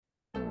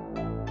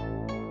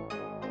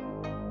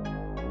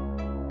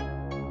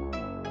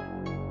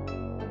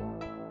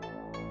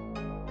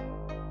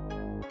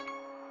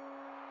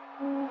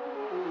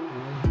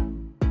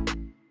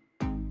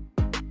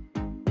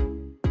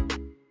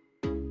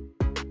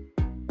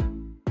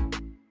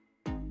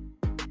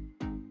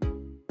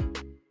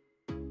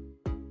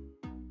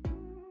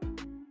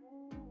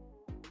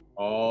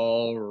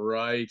All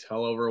right.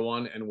 Hello,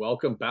 everyone, and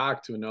welcome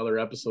back to another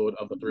episode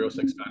of the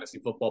 306 Fantasy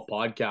Football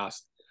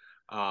Podcast.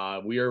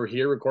 We are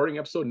here recording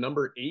episode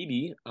number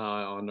 80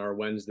 on our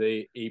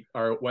Wednesday,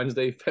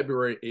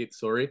 February 8th,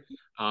 sorry.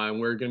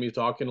 And we're going to be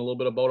talking a little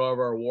bit about all of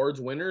our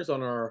awards winners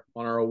on our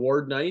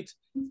award night.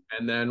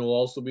 And then we'll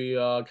also be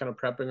kind of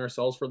prepping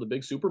ourselves for the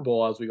big Super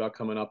Bowl as we got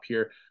coming up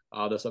here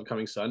this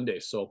upcoming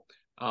Sunday. So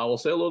we'll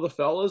say hello to the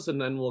fellas,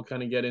 and then we'll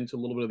kind of get into a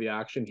little bit of the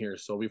action here.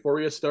 So before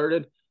we get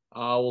started,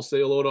 we'll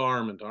say hello to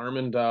Armand.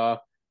 Armand,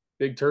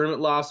 big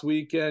tournament last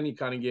weekend. You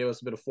kind of gave us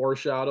a bit of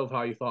foreshadow of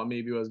how you thought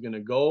maybe it was going to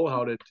go.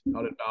 How did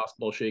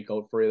basketball shake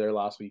out for you there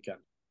last weekend?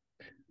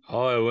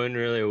 Oh, it went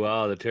really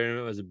well. The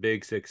tournament was a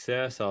big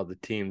success. All the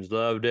teams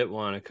loved it,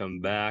 want to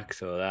come back,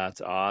 so that's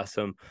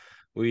awesome.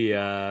 We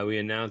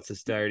announced the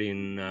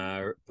starting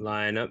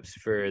lineups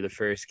for the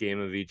first game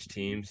of each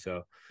team,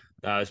 so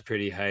that was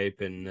pretty hype.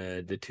 And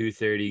the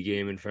 2:30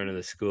 game in front of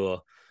the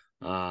school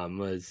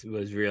was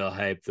real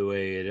hype the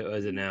way it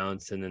was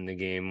announced, and then the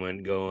game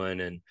went going,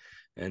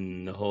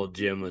 and the whole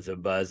gym was a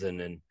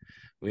buzzing. And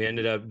we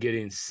ended up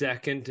getting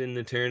second in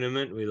the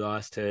tournament. We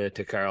lost to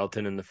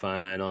Carleton in the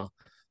final.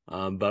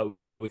 But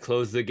we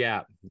closed the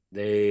gap.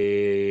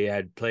 They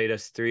had played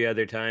us 3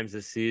 other times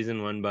this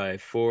season, one by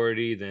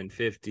 40, then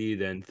 50,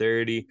 then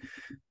 30.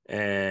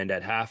 And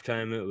at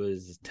halftime, it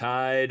was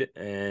tied.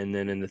 And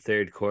then in the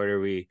third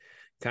quarter, we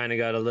kind of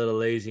got a little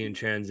lazy in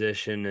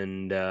transition,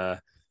 and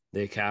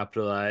they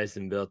capitalized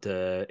and built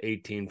a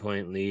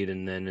 18-point lead.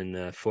 And then in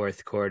the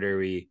fourth quarter,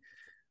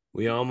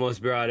 we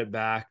almost brought it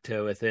back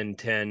to within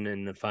 10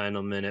 in the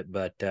final minute.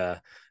 But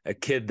a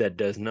kid that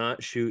does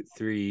not shoot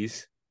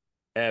threes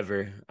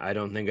ever. I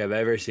don't think I've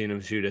ever seen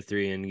him shoot a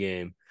three in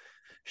game.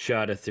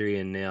 Shot a three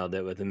and nailed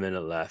it with a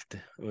minute left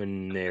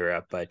when they were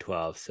up by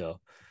 12.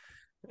 So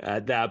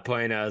at that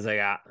point, I was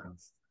like,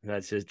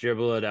 let's just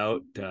dribble it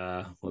out.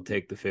 We'll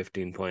take the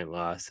 15-point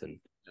loss and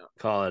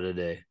call it a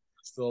day.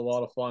 Still a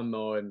lot of fun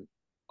though, and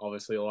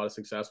obviously a lot of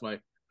success. I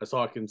was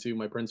talking to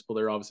my principal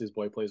there. Obviously, his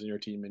boy plays in your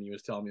team, and he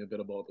was telling me a bit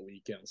about the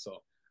weekend.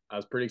 So I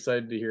was pretty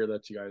excited to hear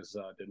that you guys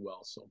did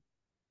well. So,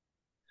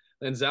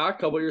 and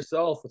Zach, how about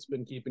yourself? What's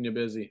been keeping you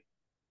busy?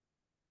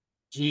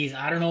 Geez,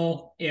 I don't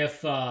know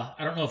if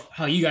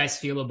how you guys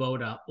feel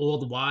about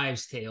old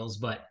wives' tales,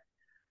 but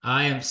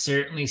I am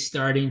certainly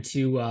starting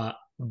to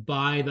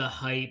buy the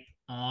hype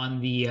on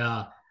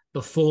the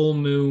full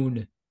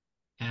moon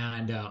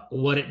and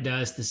what it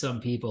does to some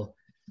people.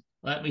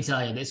 Let me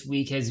tell you, this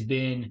week has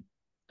been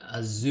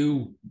a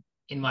zoo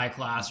in my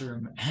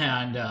classroom,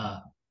 and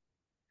I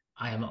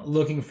am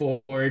looking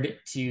forward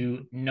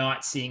to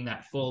not seeing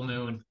that full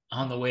moon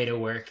on the way to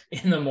work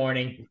in the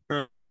morning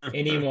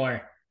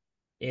anymore.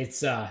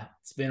 It's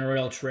been a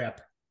real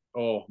trip.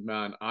 Oh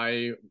man,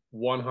 I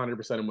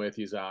 100% am with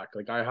you, Zach.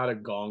 Like I had a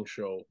gong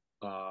show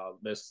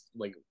this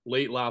like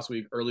late last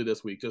week, early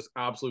this week, just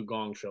absolute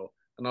gong show.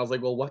 And I was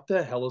like, well, what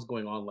the hell is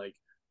going on? Like,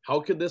 how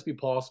could this be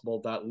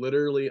possible that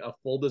literally a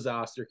full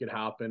disaster could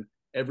happen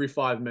every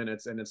 5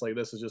 minutes? And it's like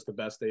this is just the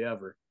best day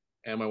ever.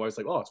 And my wife's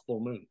like, oh, it's full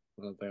moon.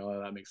 And I'm like,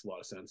 oh, that makes a lot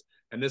of sense.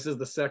 And this is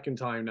the second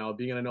time now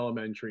being in an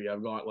elementary,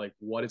 I've got like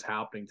what is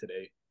happening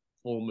today,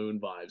 full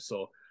moon vibes.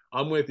 So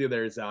I'm with you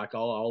there, Zach.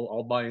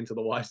 I'll buy into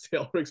the wise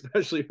tale,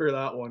 especially for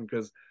that one,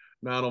 because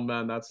man, oh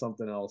man, that's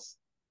something else.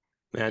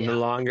 Man, the Yeah,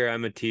 longer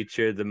I'm a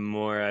teacher, the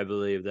more I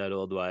believe that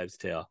old wives'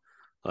 tale.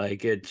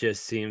 Like it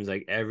just seems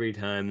like every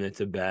time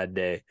it's a bad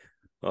day.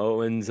 Oh,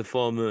 when's the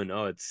full moon?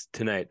 Oh, it's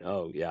tonight.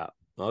 Oh, yeah.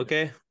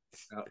 Okay.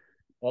 Yeah.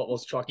 Well,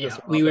 let's chalk this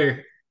yeah. one We up.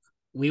 were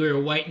we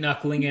were white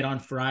knuckling it on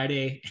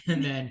Friday,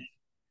 and then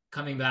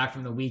coming back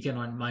from the weekend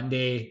on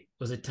Monday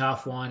was a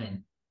tough one,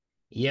 and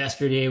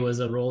yesterday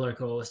was a roller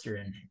coaster,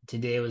 and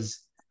today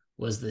was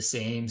the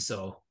same.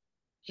 So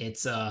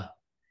it's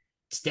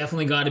it's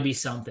definitely got to be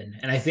something.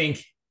 And I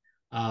think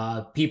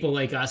people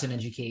like us in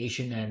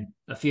education and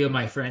a few of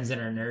my friends that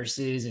are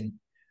nurses and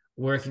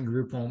work in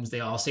group homes,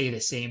 they all say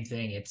the same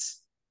thing. It's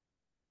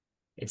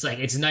like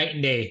it's night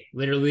and day,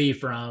 literally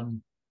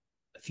from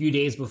a few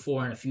days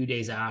before and a few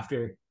days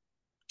after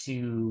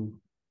to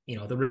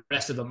the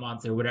rest of the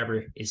month or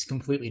whatever is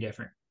completely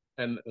different.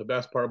 And the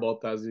best part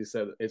about that, as you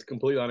said, it's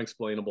completely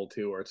unexplainable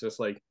too, where it's just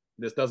like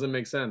this doesn't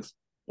make sense,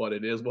 but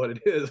it is what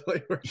it is.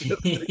 Like we're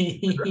just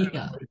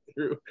Yeah.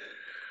 through.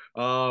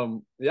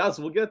 Yeah,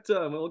 so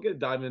we'll get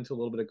diving into a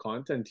little bit of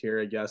content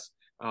here, I guess.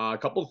 A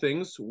couple of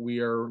things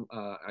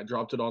I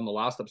dropped it on the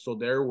last episode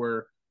there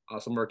where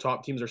some of our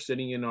top teams are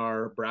sitting in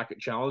our bracket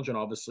challenge, and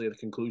obviously at the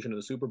conclusion of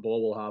the Super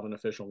Bowl, we'll have an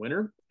official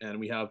winner, and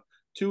we have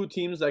two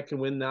teams that can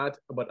win that,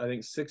 but I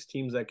think six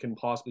teams that can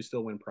possibly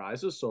still win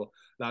prizes. So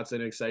that's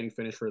an exciting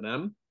finish for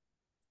them.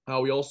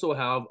 We also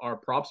have our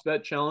props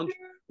bet challenge,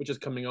 which is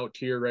coming out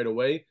here right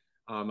away.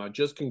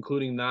 Just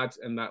concluding that,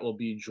 and that will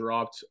be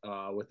dropped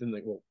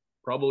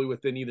probably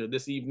within either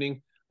this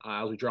evening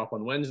as we drop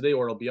on Wednesday,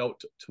 or it'll be out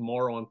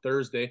tomorrow on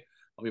Thursday.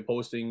 I'll be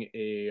posting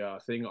a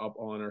thing up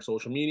on our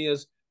social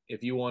medias.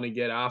 If you want to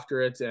get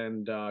after it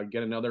and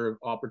get another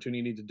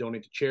opportunity to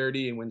donate to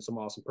charity and win some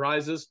awesome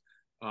prizes,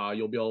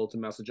 you'll be able to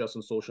message us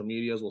on social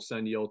medias. We'll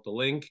send you out the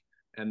link.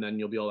 and then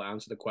you'll be able to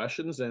answer the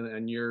questions,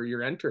 and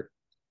you're entered.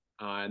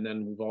 And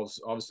then we've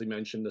obviously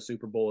mentioned the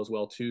Super Bowl as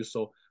well too.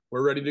 So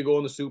we're ready to go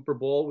in the Super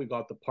Bowl. We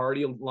got the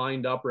party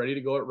lined up, ready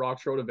to go at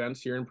Rocks Road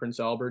Events here in Prince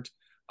Albert.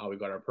 We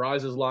got our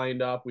prizes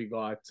lined up. We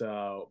got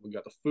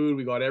the food.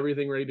 We got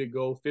everything ready to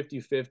go.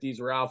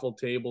 50-50s, raffle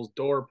tables,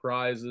 door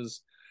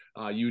prizes,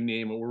 you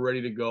name it. We're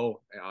ready to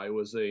go. It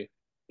was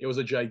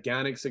a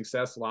gigantic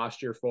success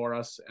last year for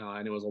us,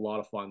 and it was a lot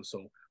of fun.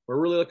 So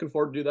we're really looking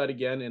forward to do that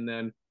again, and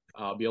then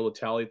be able to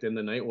tally at the end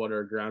of the night what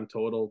our grand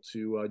total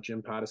to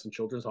Jim Pattison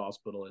Children's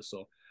Hospital is.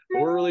 So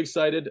we're really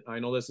excited. I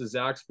know this is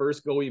Zach's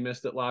first go. He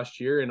missed it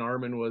last year, and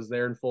Armin was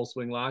there in full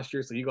swing last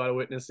year, so you got to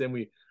witness him.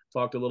 We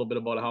talked a little bit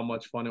about how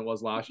much fun it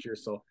was last year.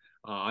 So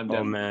I'm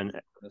definitely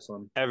this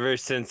one. Ever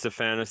since the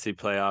fantasy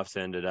playoffs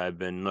ended, I've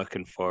been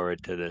looking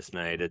forward to this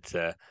night. It's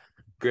a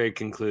great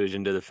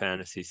conclusion to the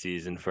fantasy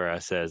season for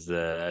us as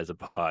a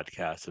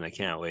podcast, and I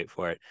can't wait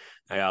for it.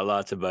 I got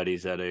lots of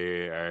buddies that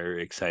are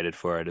excited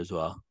for it as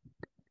well.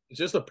 It's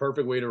just a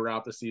perfect way to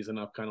wrap the season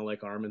up, kind of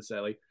like Armin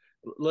said. Like,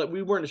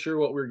 we weren't sure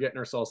what we were getting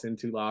ourselves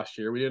into last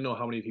year. We didn't know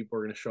how many people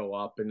were going to show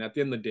up. And at the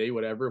end of the day,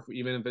 whatever,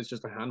 even if it's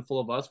just a handful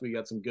of us, we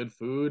got some good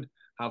food,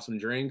 have some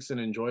drinks, and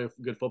enjoy a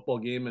good football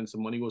game, and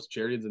some money goes to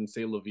charities and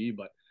say la vie.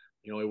 But,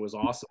 it was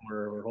awesome.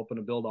 We're hoping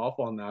to build off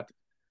on that.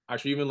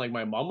 Actually, even like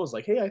my mom was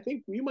like, hey, I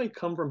think we might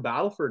come from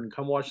Battleford and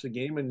come watch the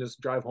game and just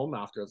drive home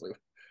after. I was like,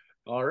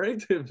 all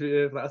right,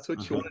 if that's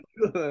what you want to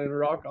do, then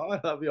rock on.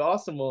 That'd be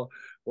awesome. Well,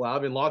 I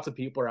mean, lots of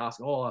people are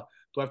asking, do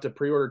I have to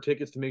pre-order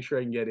tickets to make sure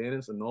I can get in?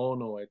 And so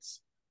no,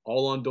 it's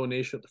all on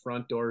donation at the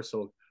front door.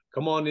 So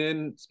come on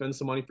in, spend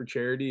some money for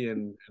charity,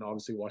 and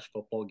obviously watch a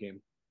football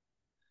game.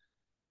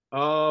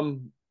 I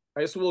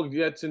guess we'll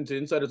get into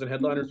insiders and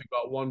headliners. We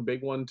got one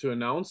big one to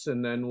announce,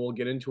 and then we'll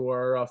get into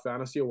our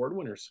fantasy award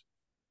winners.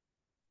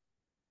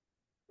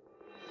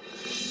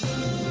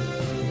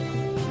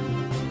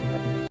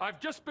 I've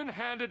just been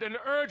handed an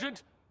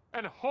urgent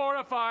and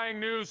horrifying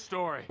news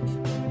story.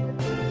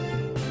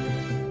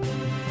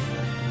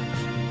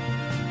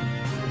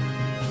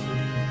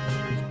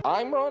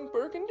 I'm Ron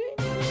Burgundy.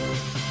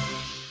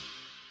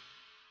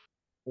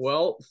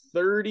 Well,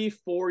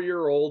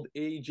 34-year-old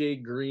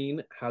AJ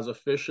Green has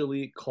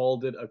officially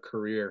called it a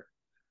career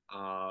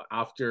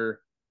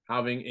after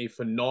having a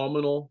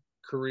phenomenal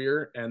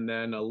career, and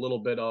then a little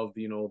bit of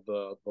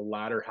the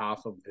latter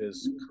half of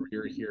his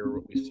career here.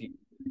 What we see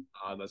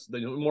that's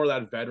more of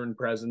that veteran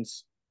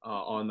presence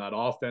on that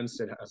offense.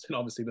 It hasn't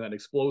obviously been that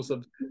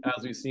explosive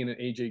as we've seen in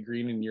AJ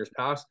Green in years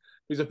past.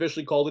 He's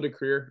officially called it a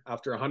career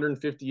after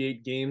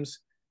 158 games,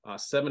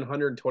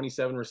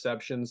 727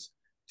 receptions,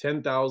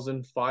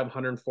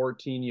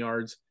 10,514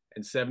 yards,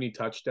 and 70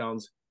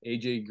 touchdowns.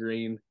 AJ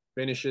Green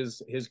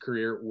finishes his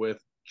career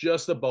with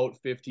just about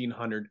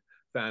 1,500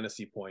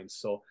 fantasy points.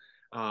 So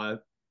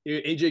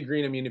AJ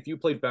Green, I mean, if you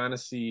played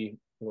fantasy,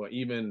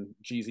 even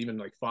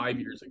like 5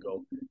 years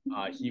ago,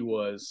 he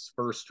was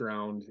first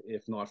round,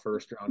 if not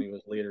first round. He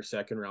was later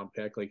second round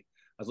pick. Like,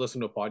 I was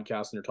listening to a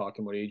podcast and they're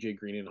talking about AJ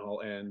Green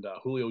and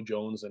Julio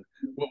Jones and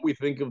what we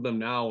think of them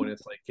now. And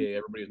it's like, hey,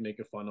 everybody's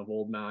making fun of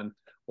old man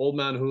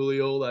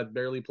Julio that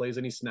barely plays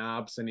any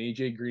snaps, and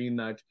AJ Green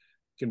that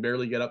can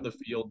barely get up the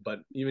field. But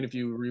even if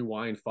you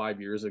rewind 5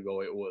 years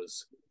ago, it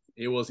was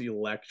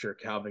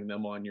electric having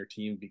them on your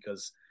team,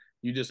 because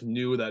you just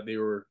knew that they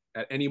were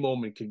at any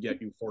moment could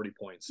get you 40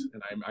 points.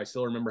 And I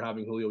still remember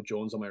having Julio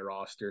Jones on my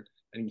roster,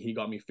 and he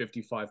got me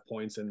 55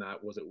 points, and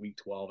that was at week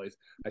 12.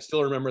 I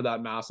still remember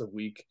that massive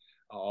week,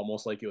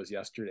 almost like it was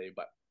yesterday.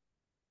 But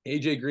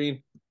AJ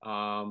Green,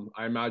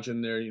 I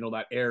imagine there,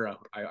 that era.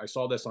 I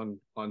saw this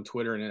on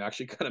Twitter, and it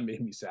actually kind of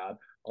made me sad.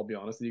 I'll be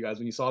honest with you guys.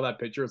 When you saw that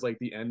picture, it's like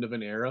the end of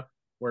an era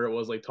where it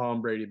was like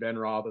Tom Brady, Ben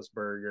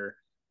Roethlisberger.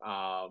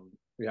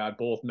 We had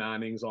both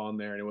Mannings on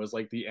there, and it was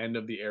like the end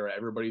of the era.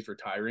 Everybody's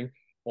retiring.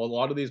 Well, a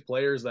lot of these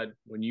players that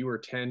when you were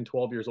 10,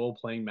 12 years old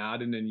playing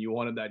Madden and you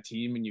wanted that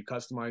team and you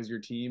customized your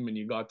team and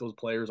you got those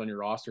players on your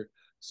roster,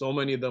 so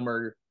many of them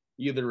are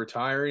either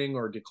retiring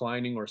or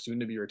declining or soon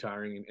to be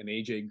retiring. And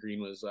AJ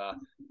Green was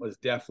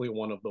definitely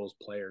one of those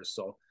players.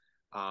 So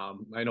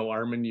I know,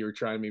 Armin, you were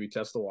trying to maybe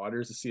test the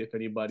waters to see if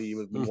anybody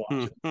was been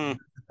watching in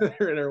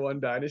our one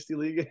dynasty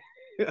league.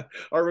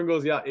 Armin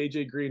goes, yeah,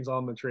 AJ Green's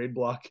on the trade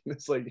block. And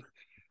it's like,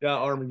 yeah,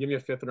 Armin, give me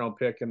a 5th round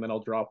pick and then I'll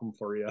drop him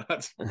for you.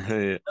 That's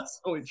the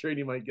only trade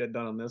you might get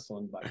done on this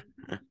one. But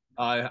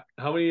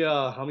how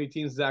many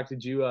teams, Zach,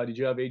 did you have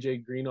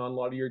AJ Green on a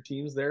lot of your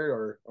teams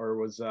there, or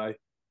was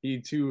he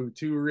too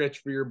rich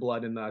for your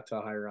blood in that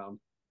high round?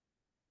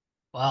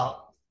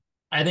 Well,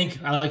 I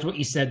think I liked what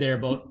you said there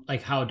about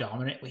like how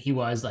dominant he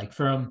was. Like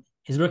from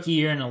his rookie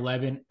year in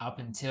 11 up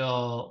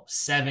until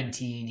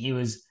 17, he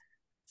was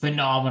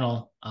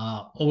phenomenal.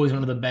 Always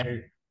one of the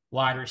better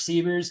wide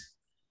receivers.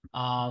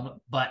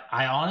 But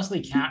I honestly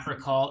can't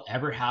recall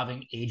ever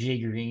having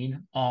AJ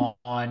Green on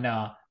one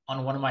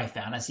of my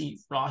fantasy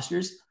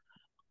rosters.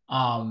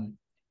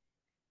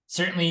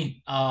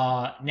 Certainly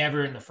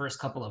never in the first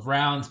couple of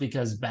rounds,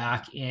 because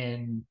back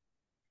in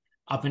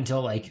up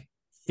until like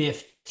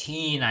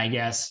 15, I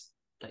guess,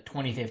 like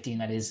 2015,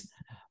 that is,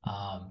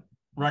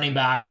 running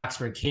backs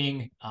were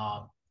king.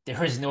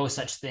 There is no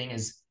such thing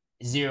as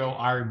zero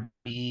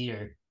RB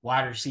or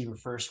wide receiver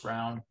first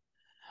round.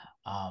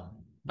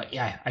 But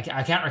yeah, I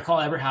can't recall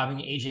ever having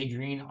AJ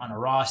Green on a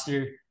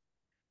roster.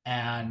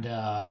 And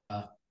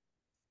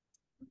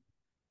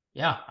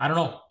yeah, I don't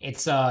know.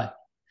 It's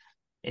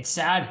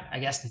sad, I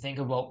guess, to think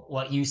about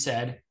what you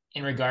said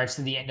in regards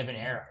to the end of an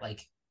era.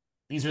 Like,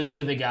 these are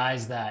the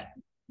guys that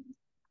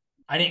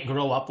I didn't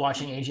grow up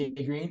watching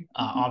AJ Green.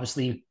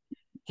 Obviously,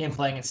 him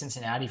playing in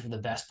Cincinnati for the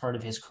best part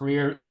of his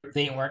career,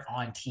 they weren't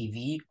on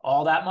TV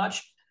all that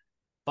much.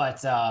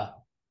 But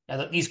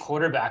these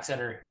quarterbacks that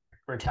are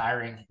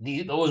retiring,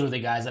 those were the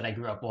guys that I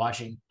grew up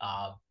watching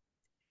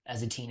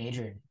as a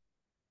teenager.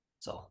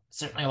 So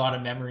certainly a lot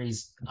of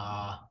memories,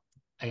 I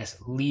guess,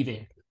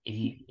 leaving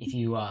if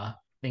you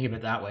think of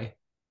it that way.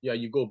 Yeah,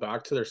 you go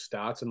back to their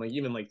stats, and like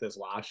even like this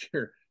last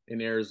year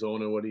in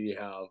Arizona, what did he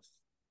have?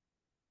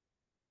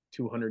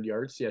 200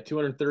 yards? Yeah,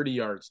 230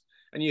 yards.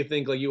 And you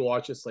think like you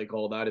watch this, like,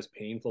 oh, that is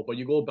painful. But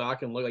you go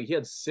back and look, like he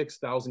had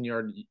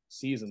 6,000-yard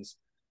seasons.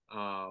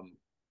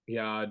 He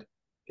had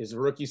his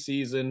rookie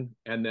season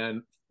and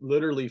then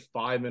literally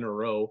 5 in a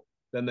row.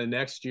 Then the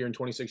next year in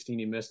 2016,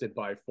 he missed it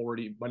by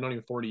not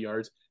even 40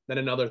 yards. Then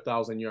another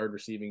 1,000-yard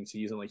receiving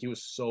season. Like, he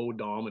was so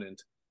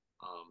dominant.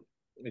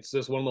 It's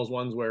just one of those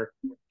ones where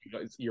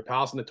you're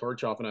passing the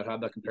torch off, and I've had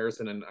that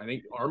comparison. And I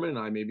think Armin and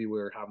I, maybe we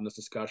were having this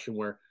discussion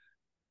where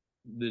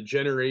the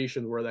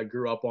generations where that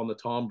grew up on the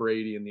Tom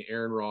Brady and the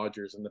Aaron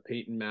Rodgers and the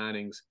Peyton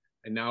Mannings,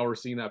 and now we're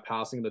seeing that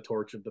passing the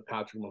torch of the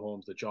Patrick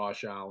Mahomes, the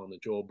Josh Allen, the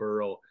Joe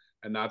Burrow,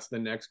 and that's the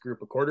next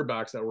group of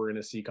quarterbacks that we're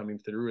going to see coming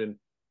through. And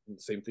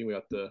the same thing, we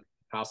got the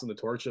passing the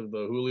torch of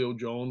the Julio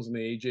Jones and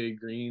the AJ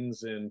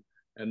Greens and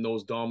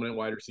those dominant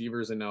wide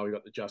receivers, and now we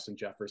got the Justin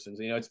Jeffersons.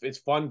 You know, it's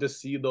fun to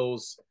see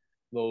those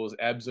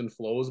ebbs and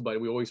flows,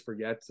 but we always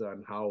forget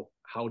how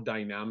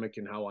dynamic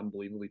and how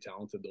unbelievably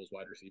talented those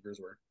wide receivers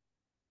were.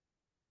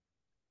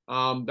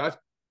 That's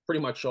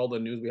pretty much all the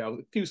news we have.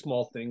 A few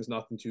small things,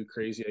 nothing too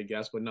crazy, I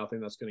guess, but nothing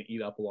that's going to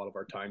eat up a lot of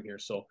our time here.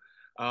 So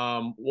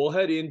we'll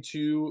head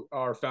into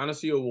our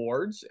fantasy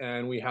awards,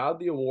 and we had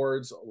the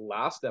awards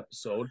last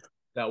episode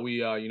that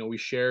we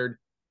shared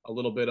a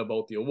little bit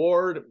about the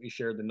award. We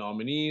shared the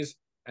nominees,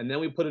 and then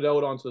we put it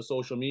out onto the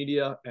social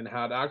media and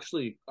had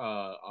actually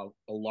a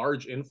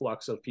large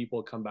influx of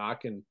people come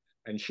back and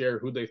share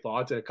who they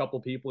thought. A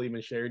couple people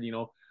even shared,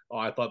 oh,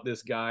 I thought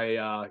this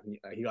guy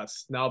he got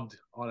snubbed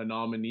on a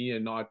nominee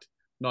and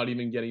not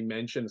even getting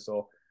mentioned.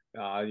 So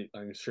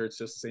I'm sure it's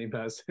just the same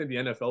as the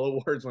NFL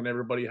awards when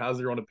everybody has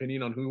their own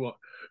opinion on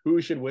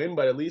who should win.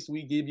 But at least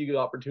we gave you the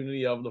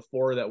opportunity of the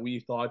 4 that we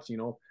thought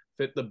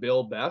fit the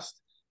bill best,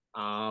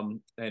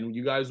 and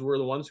you guys were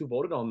the ones who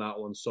voted on that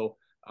one. So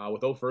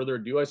without further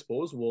ado, I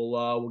suppose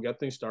we'll get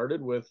things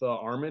started with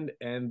Armand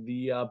and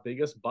the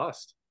biggest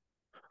bust.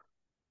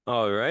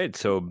 All right,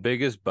 so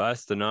biggest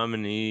bust, the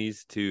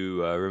nominees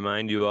to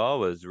remind you all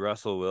was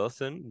Russell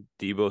Wilson,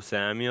 Deebo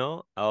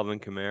Samuel, Alvin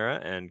Kamara,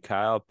 and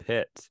Kyle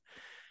Pitts.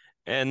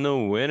 And the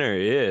winner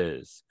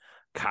is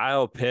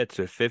Kyle Pitts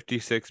with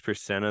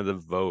 56% of the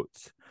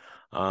votes.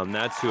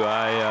 That's who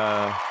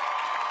I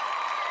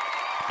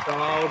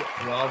proud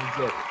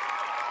of.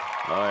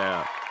 Oh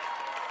yeah.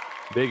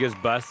 Biggest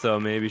bust though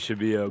maybe should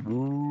be a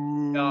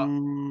boo. Yeah, I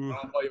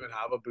don't even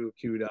have a boo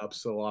queued up,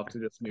 so I'll have to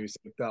just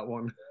music that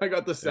one. I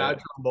got the sad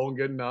trombone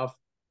good enough.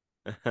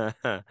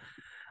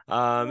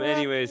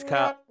 Anyways,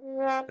 Kyle.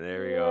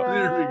 There we go.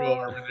 There we go,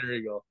 Armin. There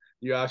you go.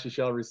 You actually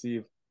shall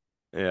receive.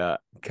 Yeah,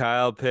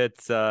 Kyle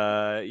Pitts.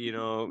 There's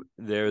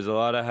a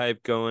lot of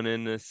hype going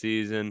in this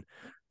season.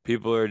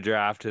 People are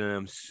drafting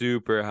him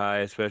super high,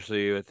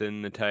 especially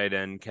within the tight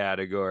end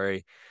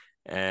category.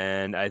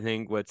 And I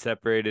think what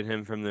separated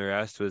him from the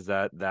rest was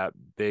that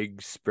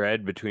big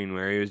spread between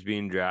where he was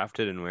being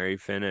drafted and where he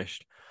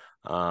finished.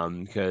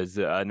 Because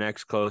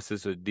next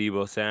closest was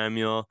Deebo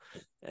Samuel.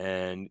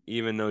 And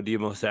even though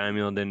Deebo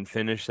Samuel didn't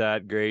finish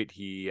that great,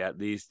 he at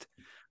least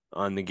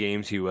on the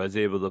games he was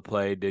able to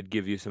play did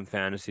give you some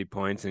fantasy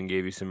points and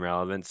gave you some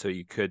relevance, so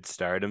you could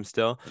start him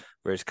still.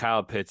 Whereas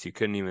Kyle Pitts, you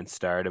couldn't even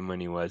start him when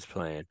he was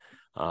playing.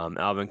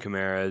 Alvin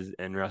Kamara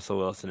and Russell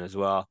Wilson as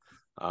well.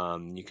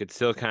 You could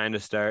still kind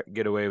of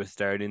get away with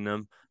starting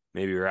them.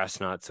 Maybe Russ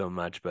not so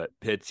much, but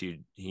Pitts,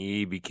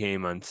 he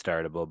became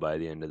unstartable by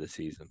the end of the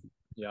season.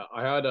 Yeah,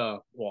 I had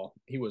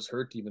he was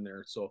hurt even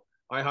there, so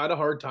I had a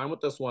hard time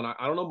with this one. I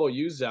don't know about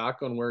you,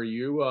 Zach, on where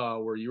you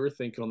were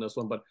thinking on this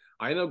one, but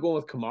I ended up going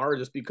with Kamara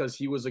just because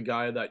he was a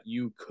guy that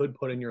you could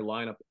put in your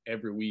lineup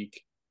every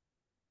week.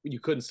 You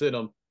couldn't sit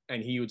him,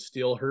 and he would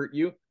still hurt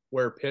you.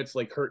 Where Pitts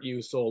hurt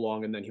you so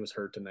long, and then he was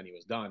hurt, and then he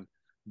was done.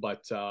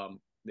 But that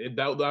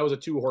was a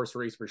 2-horse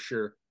race for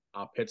sure.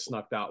 Pitts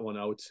snuck that one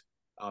out,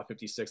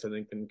 56, I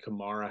think. Then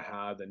Kamara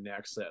had the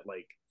next at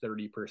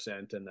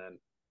 30%, and then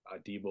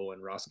Deebo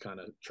and Russ kind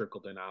of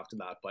trickled in after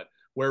that. But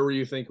where were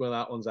you thinking with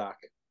that one, Zach?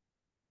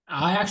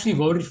 I actually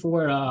voted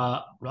for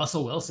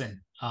Russell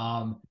Wilson.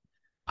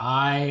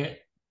 I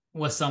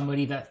was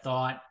somebody that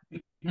thought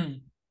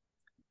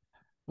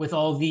with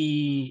all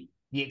the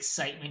the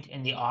excitement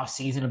in the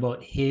offseason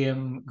about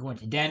him going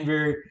to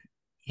Denver,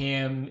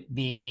 him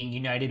being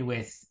united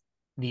with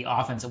the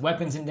offensive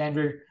weapons in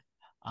Denver.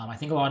 I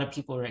think a lot of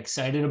people are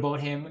excited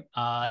about him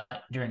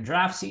during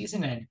draft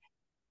season, and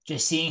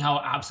just seeing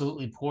how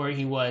absolutely poor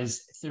he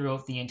was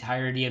throughout the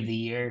entirety of the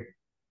year.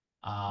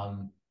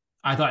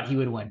 I thought he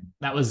would win.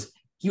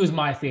 He was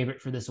my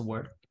favorite for this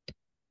award.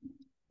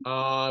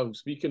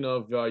 Speaking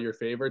of your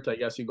favorites, I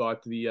guess you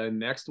got the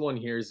next one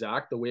here,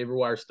 Zach, the waiver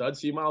wire stud.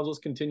 So you might as well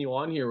continue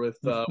on here with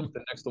the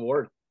next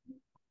award.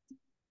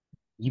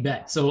 You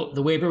bet. So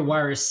the waiver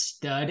wire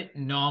stud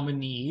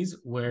nominees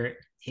were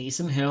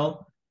Taysom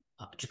Hill,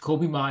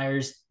 Jakobi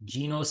Meyers,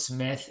 Geno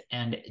Smith,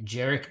 and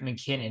Jerick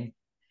McKinnon.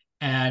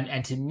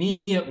 And to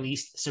me, at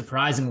least,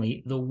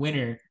 surprisingly, the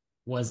winner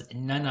was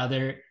none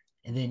other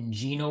than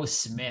Geno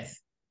Smith.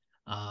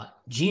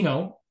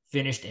 Geno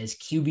finished as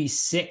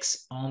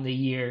QB6 on the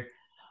year.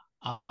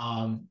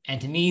 And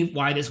to me,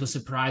 why this was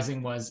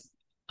surprising was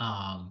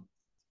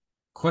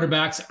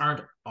quarterbacks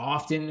aren't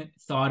often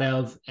thought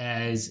of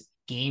as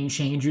game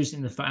changers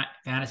in the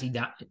fantasy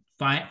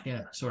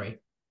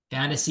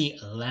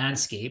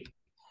landscape,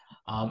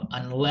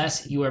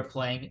 unless you are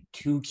playing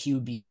 2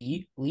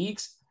 QB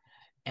leagues.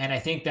 And I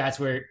think that's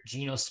where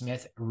Geno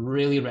Smith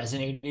really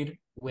resonated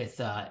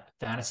with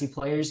fantasy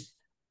players,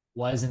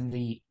 was in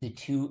the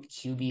 2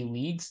 QB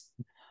leagues.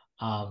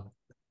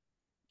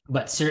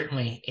 But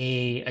certainly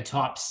a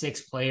top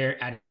 6 player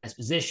at his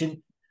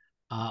position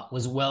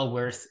was well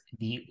worth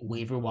the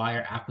waiver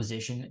wire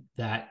acquisition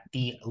that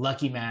the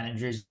lucky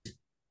managers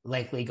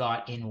likely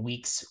got in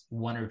weeks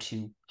 1 or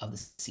 2 of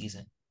the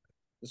season.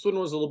 This one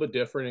was a little bit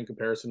different in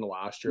comparison to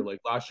last year. Like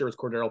last year was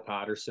Cordero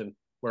Patterson,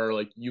 where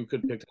like you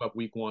could pick him up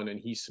week 1 and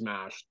he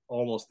smashed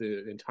almost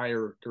the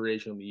entire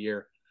duration of the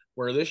year.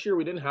 Where this year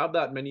we didn't have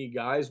that many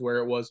guys where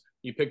it was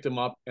you picked them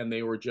up and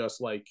they were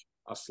just like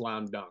a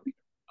slam dunk.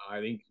 I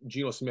think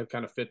Geno Smith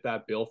kind of fit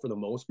that bill for the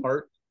most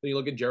part. Then you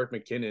look at Jerick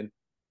McKinnon.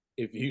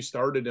 If you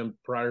started him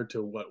prior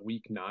to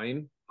week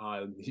 9,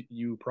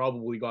 you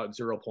probably got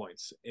 0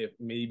 points, if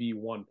maybe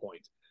 1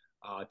 point.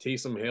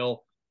 Taysom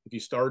Hill, if you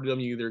started him,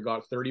 you either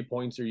got 30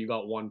 points or you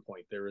got 1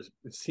 point. There was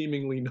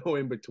seemingly no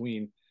in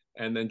between.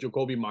 And then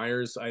Jakobi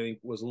Meyers, I think,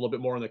 was a little bit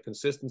more on the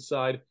consistent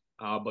side,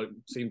 but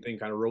same thing,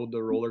 kind of rode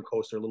the roller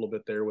coaster a little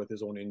bit there with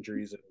his own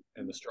injuries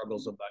and the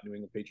struggles of that New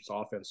England Patriots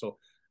offense. So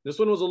this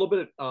one was a little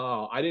bit,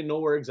 I didn't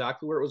know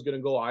exactly where it was going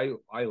to go.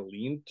 I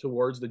leaned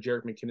towards the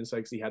Jerick McKinnon side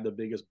because he had the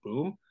biggest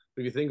boom.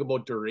 But if you think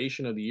about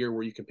duration of the year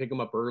where you can pick him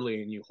up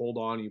early and you hold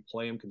on, you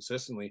play him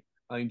consistently,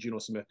 I think Geno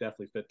Smith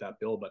definitely fit that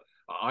bill. But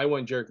I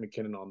went Jerick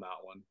McKinnon on that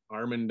one.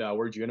 Armand,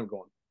 where'd you end up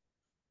going?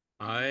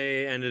 I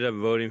ended up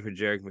voting for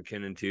Jerick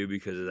McKinnon too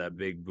because of that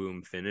big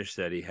boom finish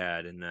that he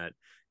had, and that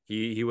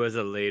he was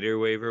a later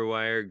waiver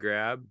wire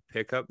grab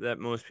pickup that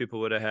most people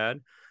would have had.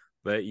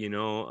 But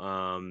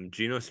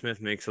Geno Smith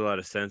makes a lot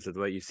of sense with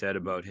what you said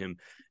about him,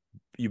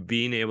 you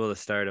being able to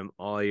start him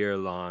all year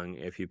long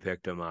if you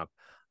picked him up.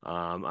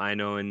 I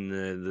know in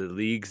the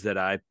leagues that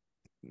I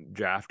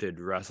drafted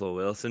Russell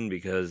Wilson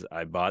because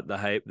I bought the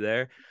hype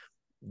there,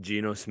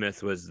 Geno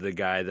Smith was the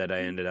guy that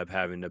I ended up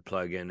having to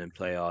plug in and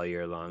play all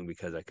year long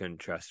because I couldn't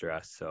trust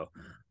Russ. So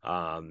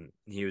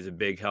he was a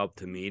big help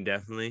to me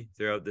definitely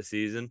throughout the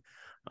season.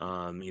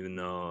 Even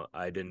though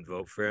I didn't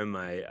vote for him,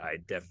 I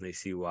definitely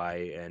see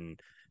why,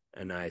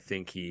 and I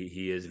think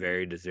he is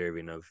very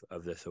deserving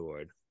of this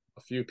award.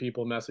 A few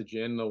people message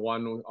in. The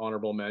one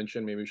honorable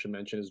mention, maybe we should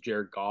mention, is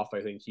Jared Goff.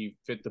 I think he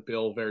fit the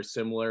bill very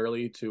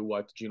similarly to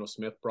what Geno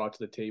Smith brought to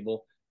the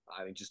table.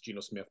 I think just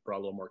Geno Smith brought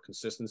a little more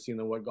consistency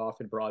than what Goff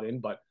had brought in,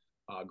 but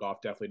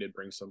Goff definitely did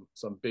bring some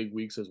big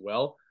weeks as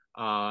well.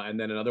 And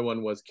then another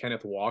one was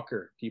Kenneth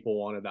Walker. People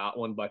wanted that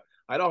one, but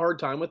I had a hard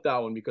time with that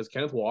one because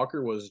Kenneth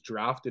Walker was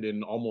drafted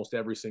in almost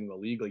every single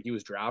league. Like he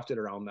was drafted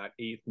around that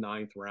 8th,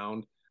 9th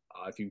round.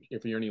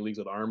 If you're in any leagues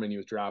with Armin, he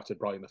was drafted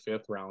probably in the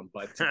 5th round.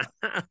 But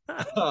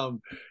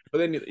but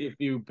then if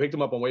you picked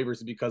him up on waivers,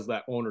 it's because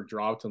that owner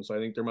dropped him. So I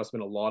think there must have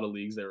been a lot of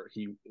leagues there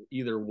he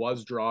either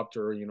was dropped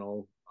or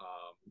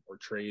or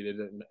traded.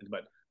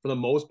 But for the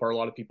most part, a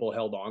lot of people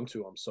held on to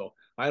him. So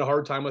I had a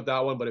hard time with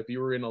that one. But if you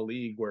were in a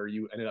league where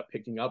you ended up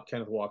picking up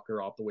Kenneth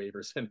Walker off the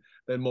waivers,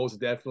 then most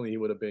definitely he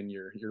would have been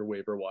your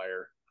waiver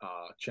wire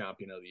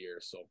champion of the year.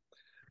 So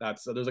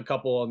there's a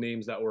couple of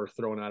names that were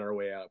thrown at our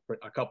way,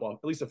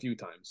 at least a few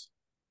times.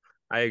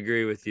 I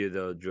agree with you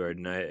though,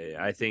 Jordan.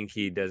 I think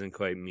he doesn't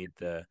quite meet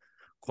the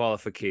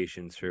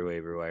qualifications for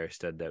waiver wire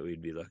stud that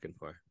we'd be looking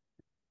for.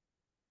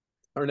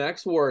 Our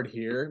next award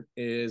here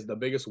is the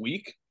biggest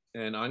week,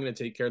 and I'm going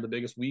to take care of the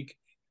biggest week.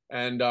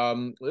 And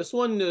this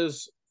one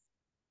is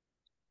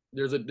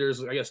there's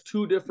I guess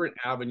 2 different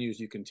avenues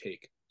you can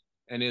take.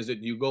 And is it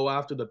you go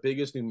after the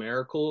biggest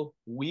numerical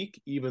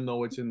week, even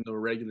though it's in the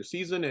regular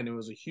season and it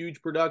was a huge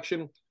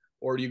production,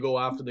 or do you go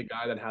after the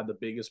guy that had the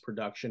biggest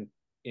production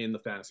in the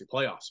fantasy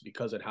playoffs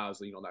because it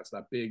has, that's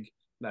that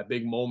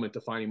big moment,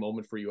 defining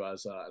moment for you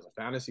as a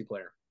fantasy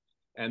player.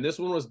 And this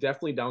one was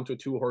definitely down to a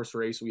 2-horse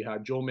race. We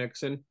had Joe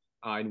Mixon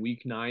in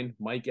week 9,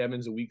 Mike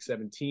Evans in week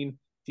 17,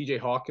 TJ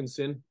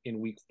Hawkinson in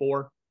week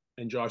 4,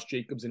 and Josh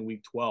Jacobs in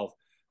week 12.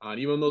 And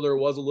even though there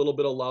was a little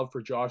bit of love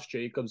for Josh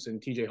Jacobs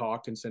and TJ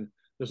Hawkinson,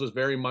 this was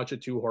very much a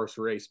two-horse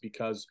race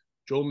because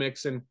Joe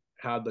Mixon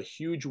had the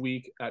huge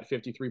week at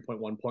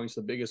 53.1 points,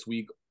 the biggest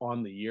week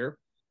on the year.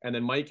 And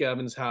then Mike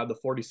Evans had the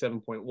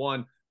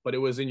 47.1, but it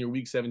was in your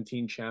week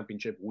 17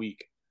 championship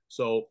week.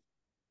 So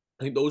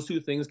I think those two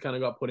things kind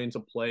of got put into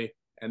play,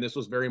 and this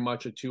was very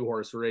much a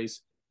two-horse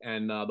race.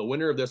 And the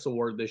winner of this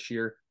award this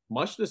year,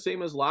 much the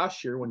same as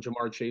last year when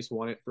Jamar Chase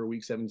won it for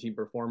week 17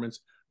 performance,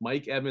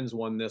 Mike Evans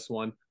won this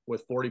one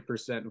with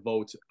 40%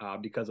 vote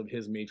because of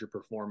his major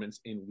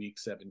performance in week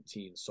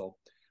 17. So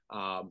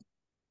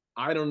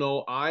I don't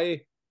know.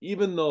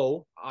 Even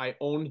though I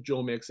owned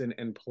Joe Mixon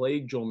and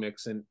played Joe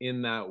Mixon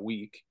in that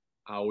week,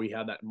 we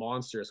had that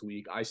monstrous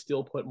week. I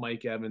still put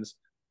Mike Evans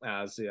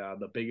as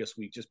the biggest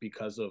week just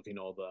because of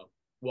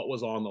what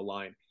was on the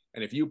line.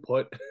 And if you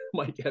put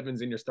Mike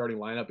Evans in your starting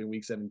lineup in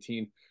week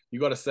 17, you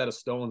got a set of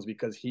stones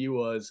because he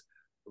was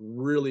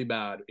really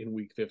bad in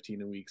week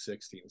 15 and week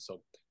 16.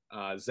 So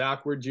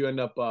Zach, where'd you end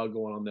up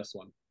going on this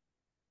one?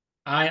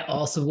 I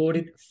also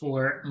voted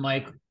for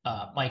Mike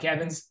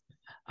Evans.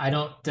 I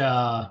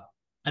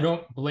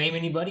don't blame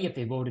anybody if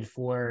they voted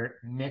for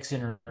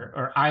Mixon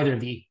or either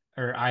of the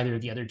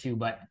other two,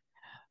 but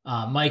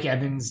Mike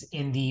Evans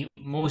in the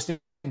most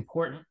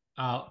important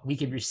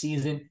week of your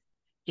season.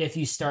 If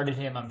you started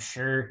him, I'm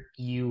sure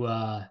you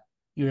were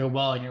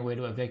well on your way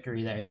to a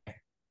victory there.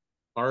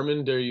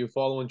 Armand, are you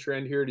following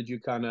trend here? Did you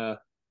kind of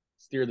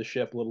steer the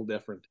ship a little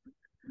different?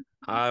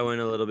 I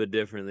went a little bit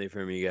differently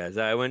from you guys.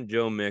 I went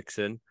Joe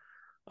Mixon,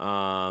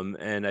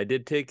 and I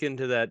did take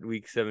into that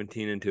week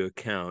 17 into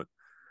account.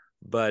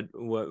 But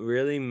what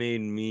really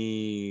made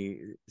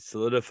me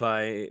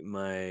solidify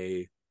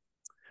my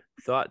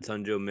thoughts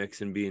on Joe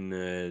Mixon being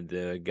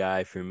the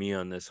guy for me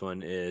on this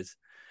one is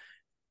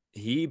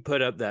he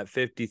put up that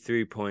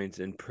 53 points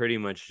in pretty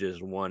much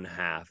just one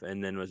half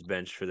and then was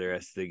benched for the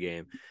rest of the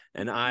game.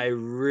 And I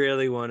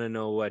really want to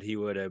know what he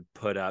would have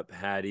put up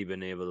had he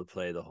been able to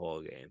play the whole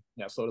game.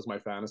 Yeah, so does my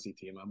fantasy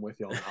team. I'm with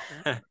you on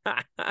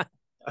that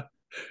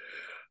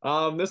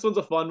one. This one's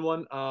a fun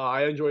one.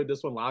 I enjoyed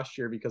this one last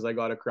year because I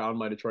got to crown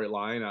my Detroit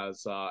Lion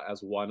as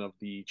one of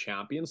the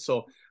champions.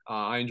 So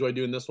I enjoyed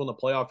doing this one, the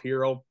playoff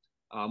hero.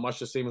 Much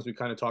the same as we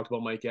kind of talked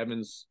about Mike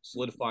Evans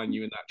solidifying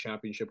you in that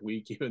championship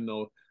week, even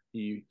though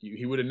he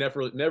would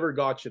have never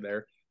got you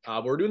there.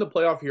 But we're doing the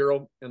playoff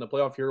hero, and the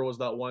playoff hero was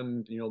that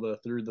one,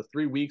 through the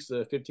 3 weeks,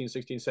 the 15,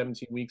 16,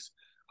 17 weeks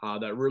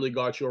that really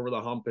got you over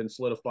the hump and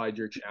solidified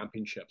your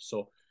championship.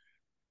 So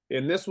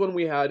in this one,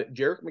 we had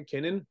Jerick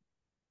McKinnon,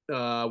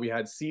 we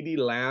had CeeDee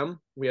Lamb,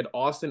 we had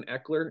Austin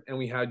Ekeler, and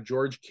we had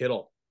George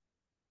Kittle.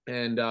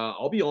 And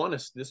I'll be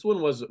honest, this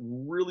one was a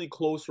really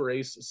close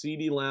race.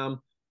 CeeDee Lamb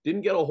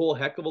didn't get a whole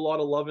heck of a lot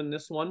of love in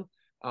this one.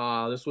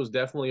 This was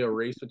definitely a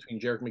race between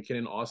Jerick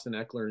McKinnon, Austin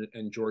Ekeler,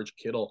 and George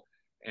Kittle.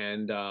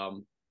 And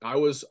I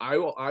was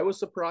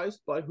surprised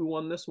by who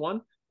won this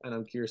one, and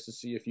I'm curious to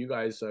see if you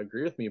guys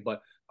agree with me.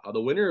 But the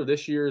winner of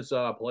this year's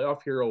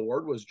Playoff Hero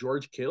Award was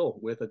George Kittle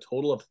with a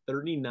total of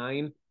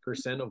 39%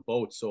 of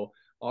votes. So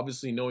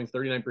obviously, knowing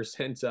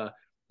 39%,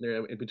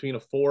 there in between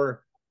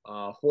four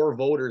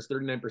voters,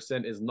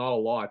 39% is not a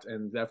lot,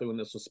 and definitely when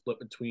this was split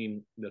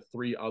between the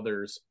three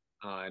others.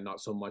 And not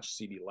so much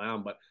CeeDee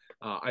Lamb. But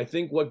I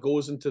think what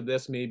goes into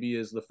this maybe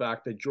is the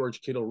fact that George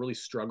Kittle really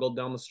struggled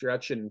down the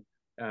stretch, and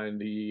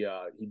he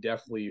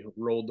definitely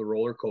rode the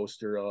roller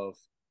coaster of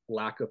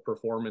lack of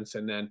performance.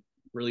 And then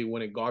really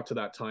when it got to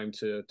that time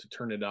to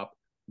turn it up,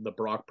 the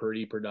Brock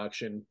Purdy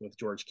production with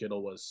George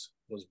Kittle was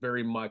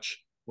very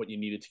much what you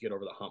needed to get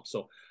over the hump.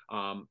 So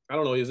I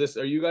don't know.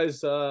 Were you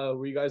guys a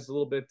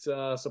little bit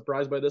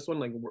surprised by this one?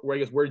 Like,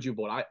 where did you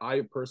vote?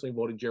 I personally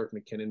voted Jerick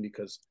McKinnon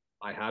because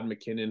I had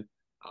McKinnon.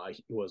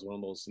 He was one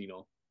of those,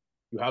 you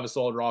have a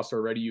solid roster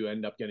already, you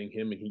end up getting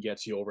him and he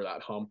gets you over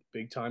that hump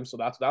big time. So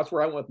that's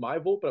where I went with my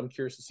vote, but I'm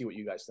curious to see what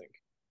you guys think.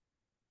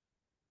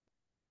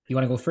 You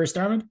want to go first,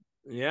 Armand?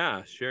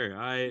 Yeah, sure.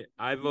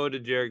 I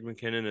voted Jerick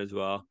McKinnon as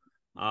well.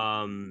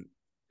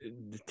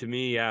 To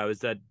me, yeah, it was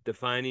that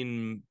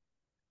defining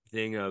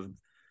thing of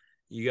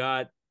you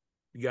got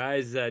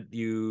guys that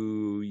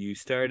you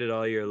started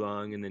all year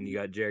long, and then you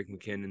got Jerick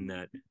McKinnon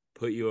that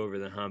put you over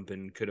the hump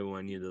and could have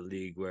won you the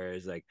league,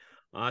 whereas like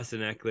Austin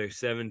Ekeler,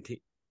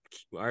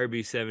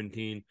 RB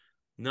 17,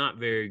 not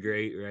very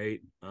great, right?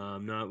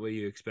 Not what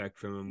you expect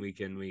from him week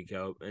in, week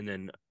out. And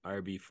then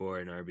RB 4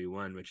 and RB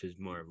 1, which is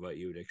more of what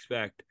you would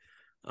expect.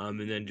 And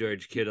then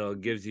George Kittle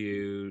gives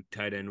you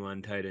tight end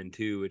 1, tight end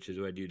 2, which is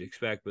what you'd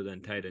expect, but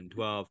then tight end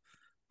 12,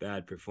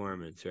 bad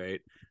performance, right?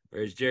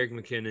 Whereas Jerick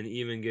McKinnon,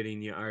 even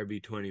getting you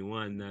RB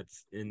 21,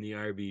 that's in the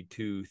RB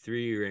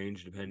 2-3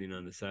 range, depending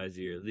on the size of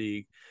your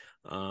league.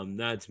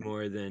 That's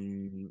more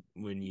than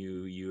when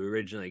you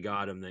originally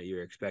got him that you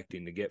were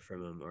expecting to get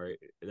from him, or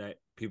that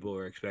people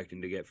were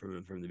expecting to get from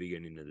him from the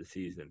beginning of the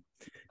season.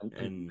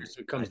 And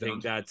it comes I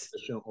think that's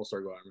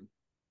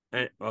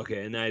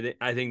okay. And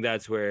I think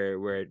that's where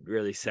it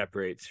really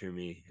separates for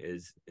me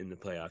is in the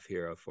playoff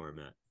hero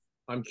format.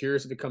 I'm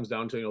curious if it comes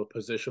down to, you know, the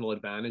positional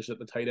advantage that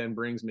the tight end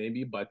brings,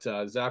 maybe. But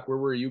Zach, where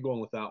were you going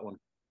with that one?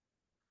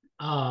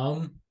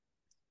 All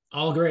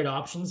great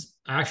options.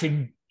 I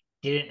actually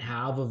didn't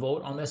have a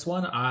vote on this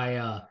one.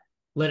 I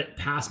let it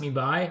pass me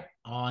by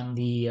on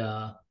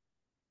the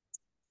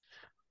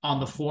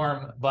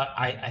forum, but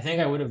I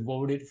think I would have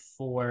voted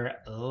for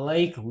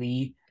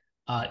likely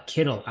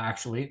Kittle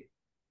actually.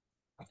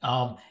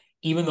 Um,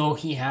 Even though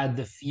he had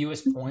the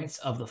fewest points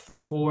of the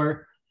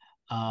four,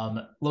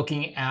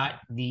 looking at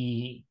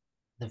the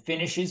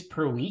finishes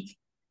per week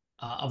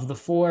of the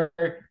four,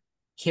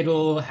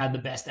 Kittle had the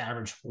best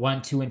average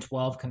 1, 2, and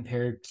 12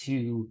 compared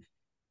to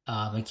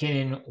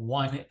McKinnon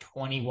 1,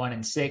 21,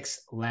 and 6,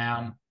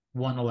 Lamb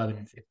 1, 11,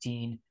 and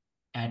 15,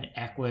 and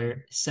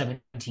Eckler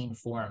 17,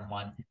 4, and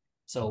 1.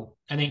 So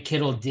I think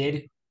Kittle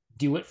did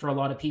do it for a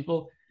lot of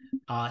people.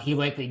 He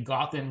likely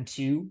got them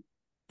to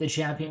the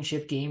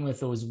championship game with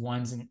those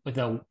ones and with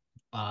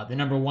the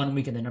number 1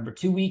 week and the number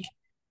 2 week,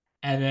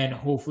 and then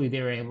hopefully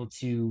they were able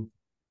to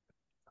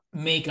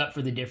make up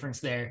for the difference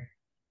there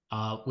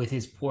with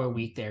his poor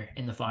week there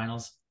in the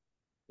finals.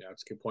 Yeah,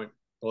 that's a good point.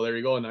 Well, there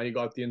you go. Now you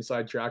got the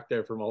inside track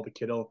there from all the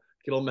Kittle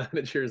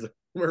managers,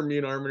 where me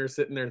and Armin are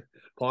sitting there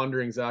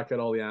pondering. Zach had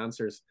all the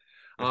answers.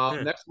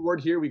 Next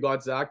award here, we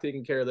got Zach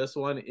taking care of this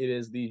one. It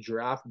is the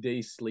draft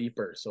day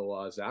sleeper.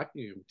 So Zach,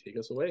 you take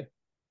us away.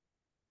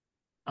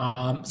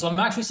 So I'm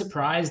actually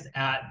surprised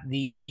at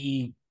the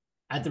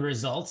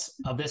results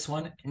of this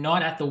one,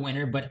 not at the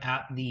winner, but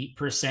at the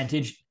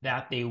percentage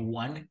that they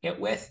won it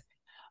with.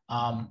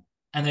 And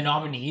the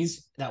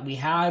nominees that we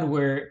had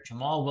were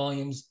Jamal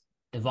Williams,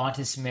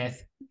 Devonta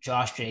Smith,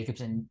 Josh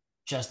Jacobs, and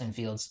Justin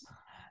Fields.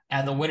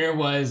 And the winner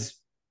was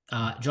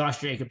Josh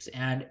Jacobs.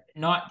 And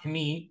not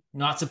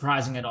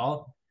surprising at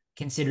all,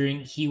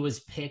 considering he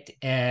was picked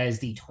as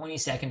the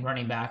 22nd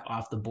running back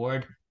off the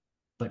board,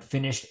 but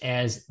finished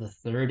as the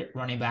 3rd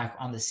running back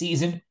on the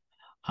season.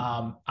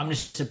 I'm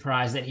just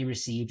surprised that he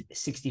received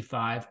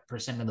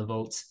 65% of the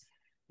votes.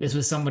 This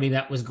was somebody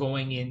that was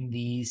going in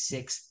the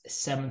 6th,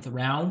 7th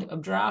round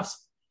of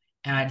drafts,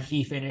 and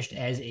he finished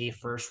as a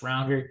first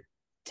rounder.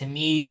 To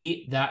me,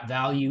 that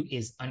value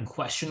is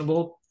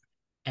unquestionable,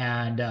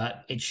 and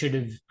it should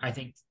have, I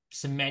think,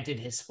 cemented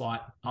his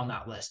spot on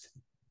that list.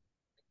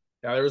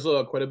 Yeah, there was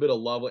quite a bit of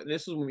love. And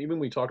this is even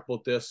we talked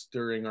about this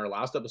during our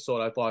last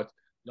episode. I thought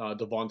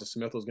Devonta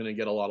Smith was going to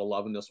get a lot of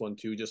love in this one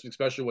too, just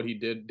especially what he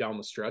did down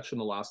the stretch in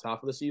the last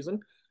half of the season.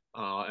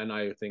 And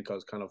I think I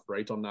was kind of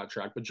right on that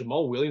track. But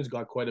Jamal Williams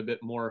got quite a bit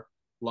more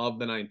love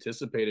than I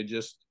anticipated,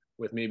 just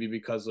with maybe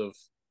because of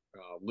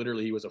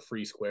literally he was a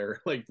free square.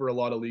 Like for a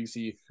lot of leagues,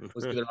 he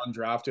was either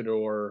undrafted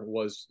or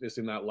was just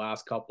in that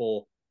last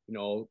couple,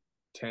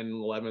 10,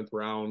 11th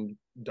round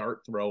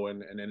dart throw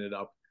and ended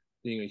up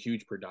being a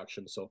huge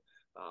production. So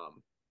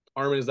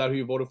Armin, is that who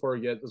you voted for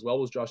yet as well,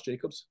 was Josh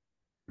Jacobs?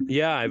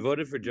 Yeah, I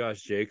voted for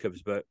Josh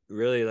Jacobs, but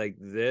really like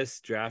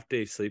this draft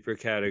day sleeper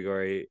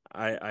category,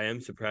 I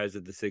am surprised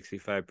at the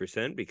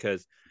 65%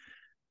 because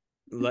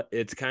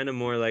it's kind of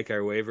more like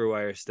our waiver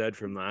wire stud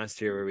from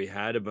last year where we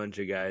had a bunch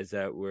of guys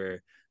that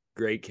were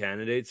great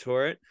candidates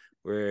for it.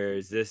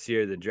 Whereas this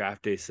year, the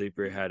draft day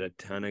sleeper had a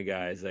ton of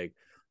guys. Like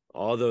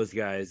all those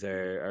guys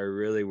are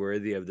really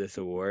worthy of this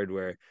award,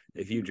 where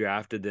if you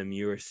drafted them,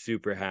 you were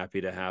super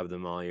happy to have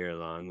them all year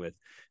long, with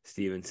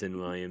Stevenson,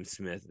 Williams,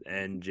 Smith,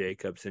 and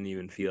Jacobs, and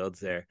even Fields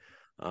there.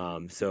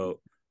 So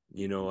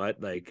you know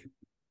what, like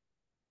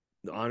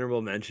the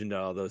honorable mention to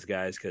all those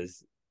guys,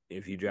 because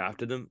if you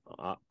drafted them,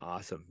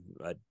 awesome.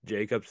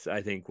 Jacobs,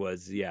 I think,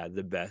 was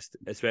the best,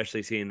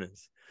 especially seeing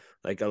as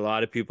like a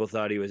lot of people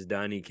thought he was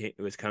done. He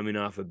was coming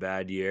off a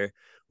bad year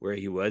where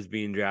he was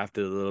being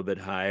drafted a little bit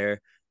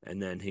higher, and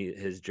then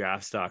his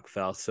draft stock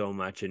fell so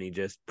much, and he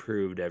just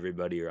proved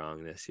everybody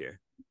wrong this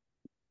year.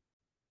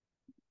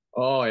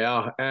 Oh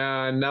yeah,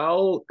 and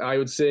now I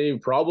would say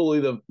probably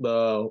the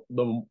vote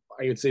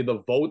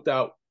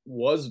that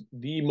was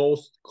the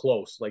most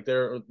close. Like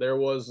there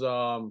was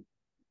a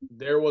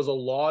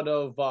lot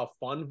of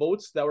fun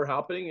votes that were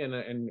happening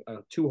in a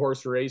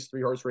 2-horse race,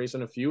 3-horse race,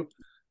 and a few.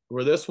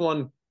 Where this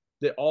one,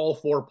 all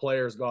 4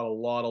 players got a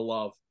lot of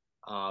love.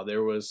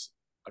 There was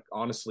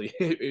honestly,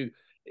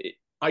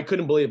 I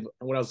couldn't believe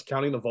when I was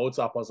counting the votes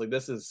up. I was like,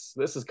 this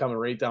is coming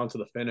right down to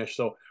the finish.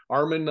 So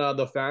Armin,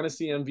 the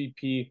fantasy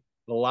MVP,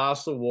 the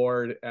last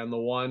award, and the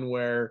one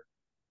where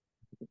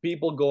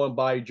people go and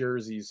buy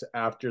jerseys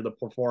after the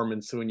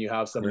performance when you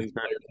have some of these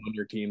players on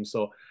your team.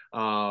 So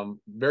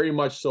very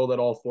much so that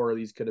all 4 of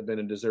these could have been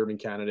a deserving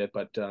candidate,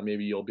 but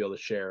maybe you'll be able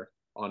to share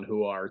on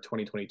who our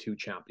 2022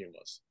 champion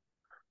was.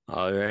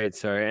 All right.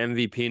 So our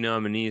MVP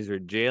nominees were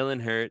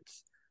Jalen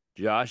Hurts,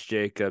 Josh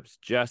Jacobs,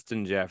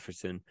 Justin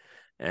Jefferson,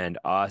 and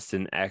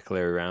Austin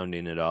Eckler,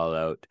 rounding it all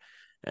out.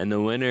 And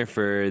the winner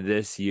for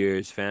this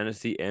year's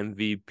fantasy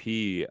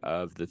MVP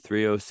of the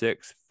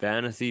 306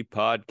 Fantasy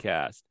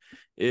Podcast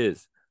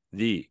is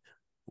the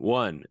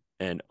one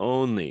and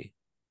only.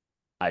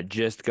 I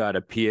just got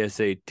a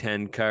PSA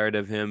 10 card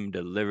of him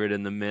delivered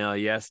in the mail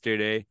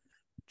yesterday,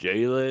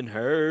 Jalen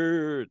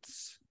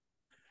Hurts.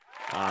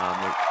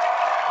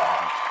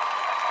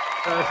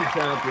 Fantasy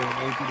champion.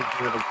 Thank you to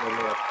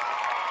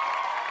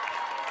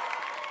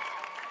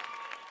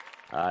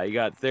He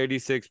got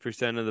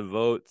 36% of the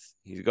votes.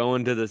 He's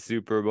going to the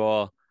Super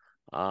Bowl.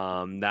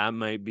 That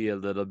might be a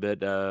little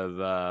bit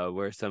of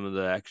where some of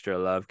the extra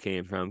love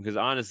came from. Because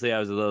honestly, I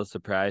was a little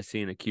surprised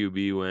seeing a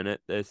QB win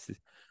it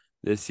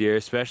this year,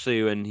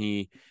 especially when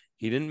he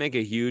didn't make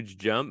a huge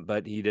jump,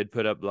 but he did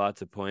put up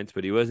lots of points.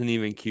 But he wasn't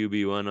even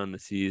QB1 on the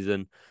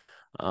season.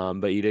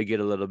 But you did get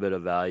a little bit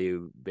of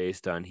value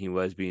based on he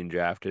was being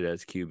drafted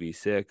as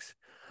QB6.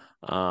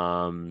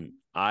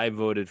 I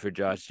voted for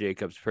Josh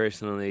Jacobs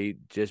personally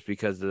just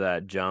because of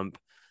that jump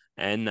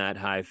and that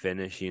high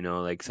finish. You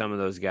know, like some of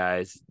those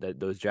guys,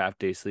 those draft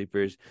day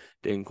sleepers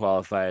didn't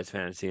qualify as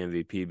fantasy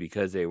MVP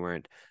because they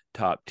weren't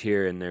top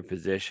tier in their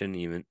position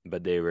even,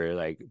 but they were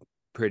like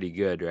pretty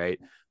good, right?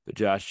 But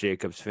Josh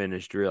Jacobs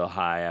finished real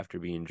high after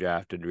being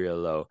drafted real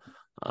low.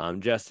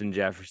 Justin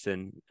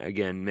Jefferson,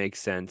 again, makes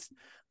sense.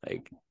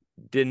 Like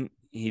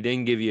he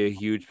didn't give you a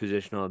huge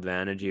positional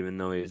advantage, even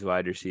though he was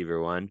wide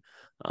receiver 1.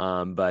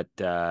 But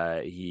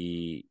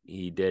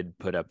he did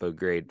put up a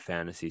great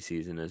fantasy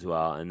season as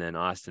well. And then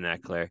Austin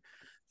Eckler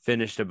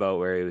finished about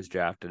where he was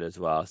drafted as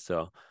well.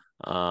 So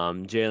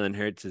Jalen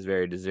Hurts is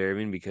very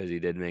deserving because he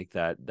did make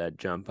that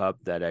jump up,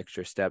 that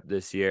extra step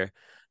this year.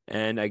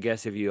 And I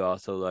guess if you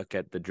also look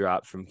at the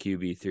drop from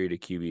QB3 to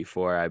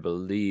QB4, I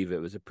believe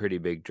it was a pretty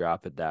big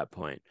drop at that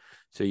point.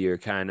 So you're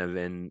kind of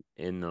in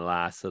the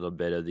last little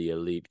bit of the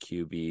elite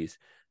QBs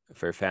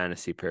for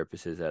fantasy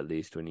purposes, at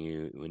least when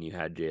you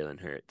had Jalen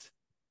Hurts.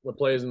 What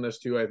plays in this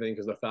too, I think,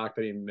 is the fact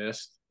that he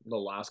missed the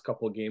last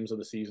couple of games of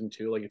the season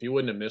too. Like if he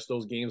wouldn't have missed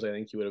those games, I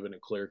think he would have been a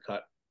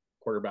clear-cut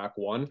quarterback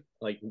 1,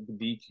 like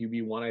the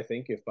QB1, I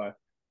think, if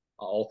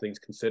all things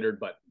considered.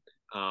 But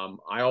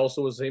I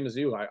also was the same as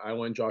you. I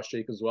went Josh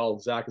Jacobs as well.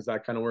 Zach, is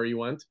that kind of where you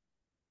went?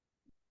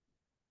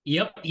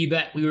 Yep, you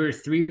bet. We were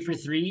 3 for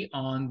 3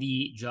 on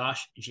the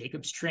Josh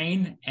Jacobs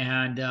train,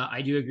 and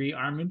I do agree,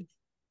 Armand.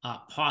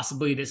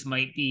 Possibly this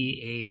might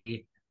be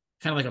a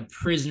kind of like a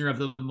prisoner of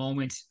the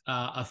moment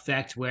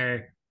effect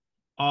where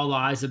all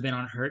eyes have been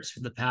on Hurts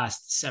for the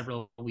past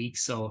several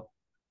weeks. So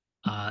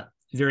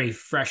very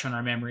fresh on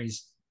our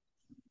memories.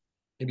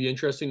 It'd be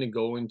interesting to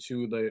go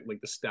into the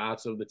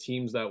stats of the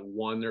teams that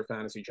won their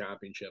fantasy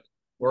championship,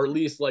 or at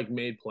least like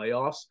made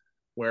playoffs,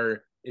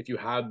 where if you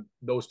had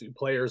those 2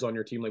 players on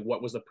your team, like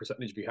what was the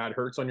percentage? If you had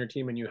Hurts on your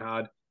team and you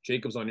had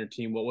Jacobs on your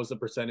team, what was the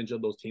percentage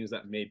of those teams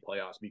that made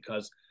playoffs?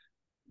 Because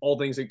all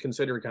things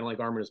considered, kind of like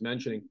Armin is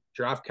mentioning,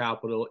 draft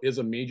capital is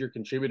a major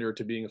contributor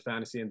to being a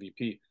fantasy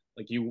MVP.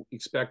 Like you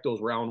expect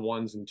those round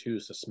 1s and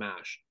 2s to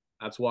smash.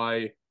 That's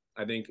why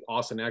I think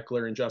Austin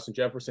Eckler and Justin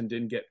Jefferson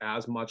didn't get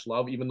as much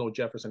love, even though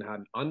Jefferson had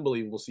an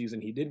unbelievable season.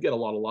 He did get a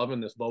lot of love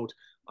in this vote.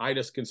 I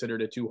just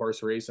considered it a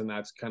 2-horse race, and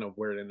that's kind of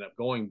where it ended up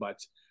going.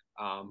 But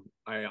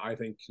I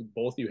think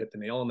both of you hit the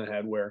nail on the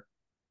head where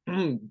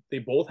they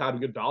both had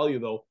good value,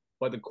 though.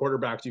 But the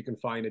quarterbacks, you can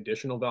find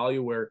additional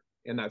value where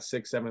in that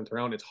 6th, 7th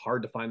round, it's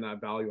hard to find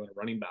that value in a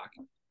running back.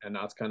 And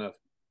that's kind of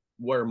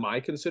where my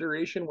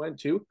consideration went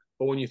to.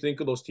 But when you think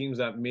of those teams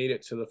that made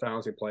it to the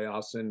fantasy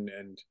playoffs and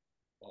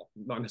well,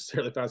 not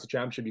necessarily the fantasy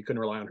championship, you couldn't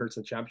rely on Hurts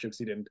in the championship because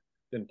he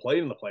didn't play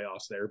in the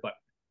playoffs there. But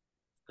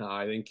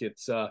I think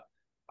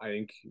I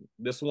think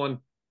this one,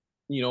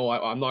 you know,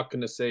 I'm not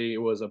going to say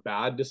it was a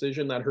bad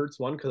decision that Hurts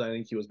won because I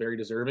think he was very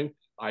deserving.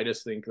 I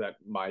just think that,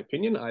 my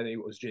opinion, I think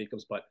it was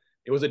Jacobs, but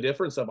it was a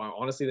difference of, I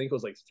honestly think it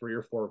was like 3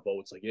 or 4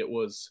 votes. Like it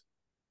was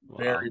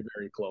very,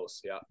 very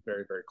close. Yeah,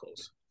 very, very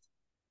close.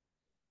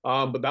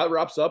 But that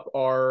wraps up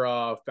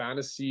our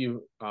fantasy,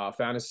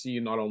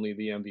 not only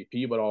the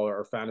MVP, but all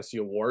our fantasy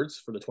awards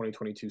for the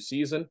 2022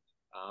 season.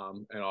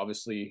 And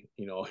obviously,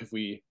 you know, if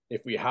we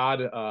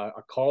had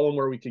a column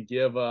where we could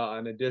give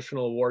an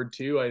additional award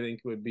to, I think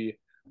it would be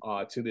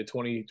to the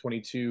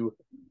 2022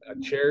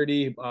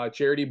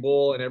 charity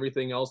bowl and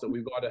everything else that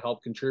we've got to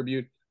help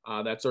contribute.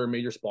 That's our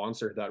major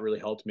sponsor that really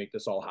helped make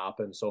this all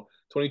happen. So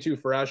 22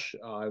 Fresh,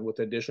 with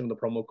the addition of the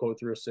promo code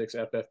 306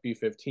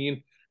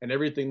 FFB15 and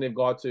everything they've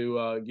got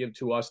to give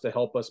to us to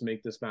help us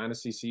make this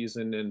fantasy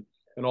season and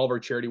all of our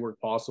charity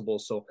work possible.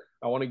 So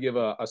I want to give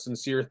a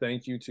sincere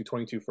thank you to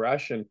 22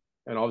 Fresh. And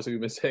obviously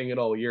we've been saying it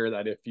all year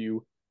that if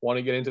you want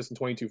to get into some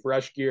 22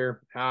 Fresh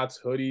gear, hats,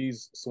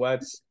 hoodies,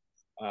 sweats,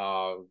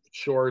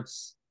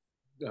 shorts,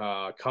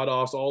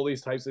 cutoffs, all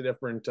these types of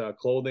different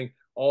clothing,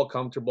 all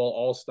comfortable,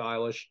 all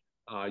stylish.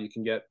 You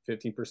can get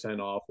 15%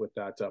 off with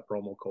that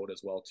promo code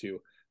as well too.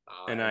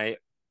 And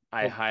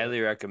I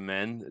highly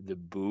recommend the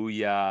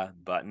Booyah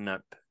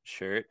button-up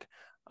shirt.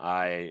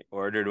 I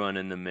ordered one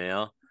in the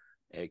mail.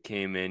 It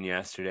came in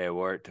yesterday. I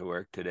wore it to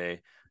work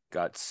today.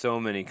 Got so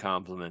many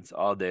compliments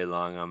all day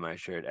long on my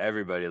shirt.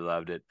 Everybody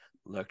loved it.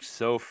 Looked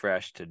so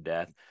fresh to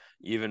death.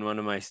 Even one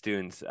of my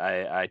students,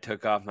 I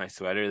took off my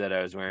sweater that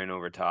I was wearing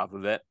over top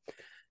of it,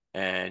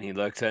 and he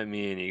looks at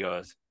me and he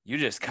goes, "You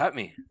just cut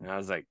me." And I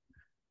was like,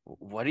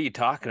 "What are you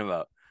talking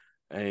about?"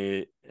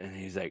 And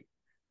he's like,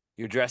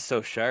 "You're dressed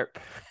so sharp."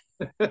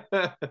 Did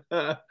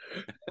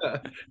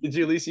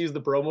you at least use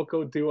the promo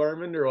code too,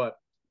 Armand, or what?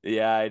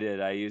 Yeah, I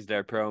did. I used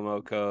our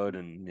promo code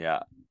and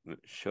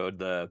showed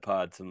the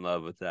pod some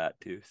love with that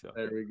too. So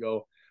there we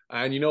go.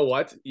 And you know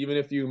what? Even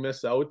if you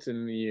miss out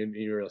and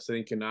you're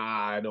thinking,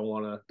 I don't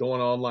want to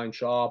online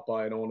shop,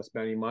 I don't want to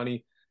spend any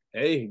money.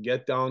 Hey,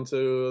 get down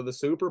to the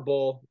Super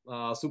Bowl.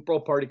 Super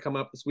Bowl party coming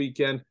up this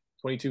weekend.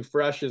 22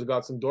 Fresh has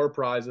got some door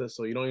prizes,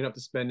 so you don't even have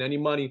to spend any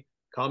money.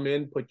 Come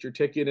in, put your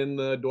ticket in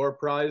the door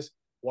prize,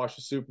 watch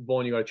the Super Bowl,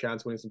 and you got a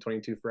chance to win some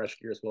 22 Fresh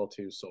gear as well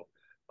too. So,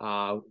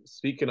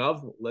 speaking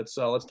of, let's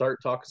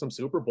start talking some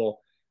Super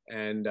Bowl.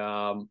 And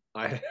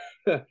I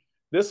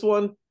this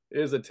one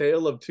is a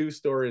tale of two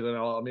stories, and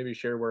I'll maybe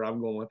share where I'm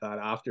going with that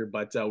after.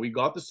 But we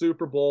got the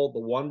Super Bowl,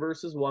 the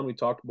 1-versus-1. We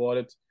talked about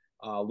it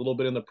a little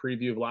bit in the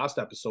preview of last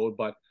episode,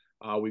 but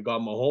we got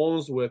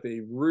Mahomes with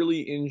a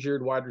really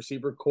injured wide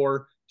receiver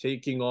core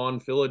taking on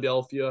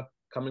Philadelphia,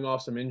 coming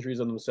off some injuries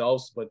on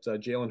themselves. But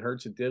Jalen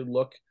Hurts, it did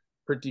look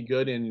pretty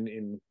good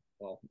in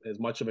as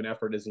much of an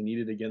effort as he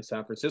needed against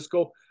San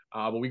Francisco.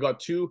 But we got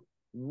two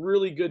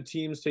really good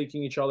teams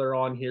taking each other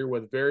on here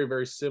with very,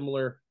 very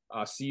similar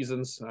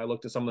seasons. I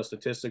looked at some of the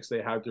statistics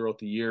they had throughout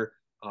the year,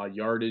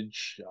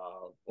 yardage,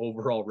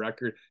 overall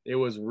record. It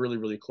was really,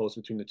 really close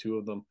between the two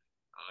of them.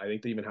 I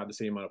think they even had the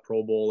same amount of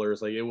Pro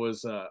Bowlers. Like it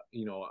was,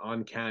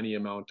 uncanny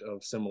amount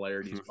of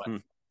similarities.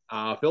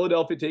 But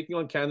Philadelphia taking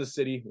on Kansas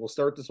City. We'll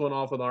start this one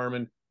off with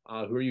Armin.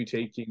 Who are you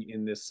taking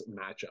in this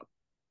matchup?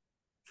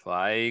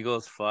 Fly,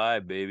 Eagles, fly,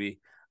 baby.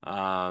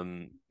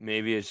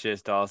 Maybe it's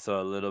just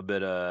also a little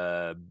bit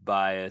of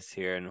bias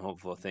here and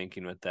hopeful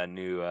thinking with that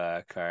new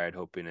card,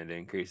 hoping it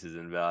increases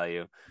in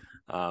value.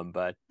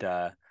 But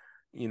I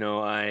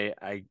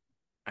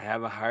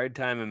have a hard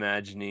time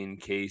imagining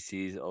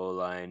KC's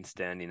O-line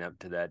standing up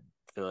to that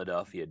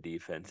Philadelphia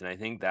defense, and I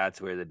think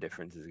that's where the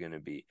difference is going to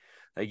be.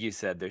 Like you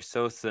said, they're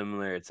so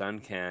similar, it's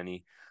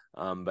uncanny.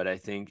 But I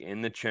think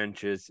in the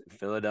trenches,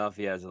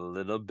 Philadelphia has a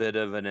little bit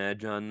of an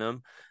edge on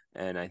them.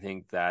 And I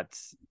think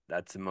that's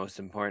the most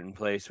important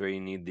place where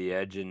you need the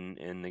edge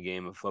in the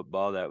game of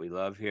football that we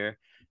love here.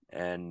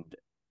 And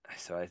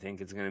so I think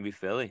it's going to be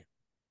Philly.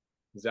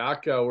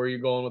 Zach, where are you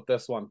going with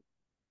this one?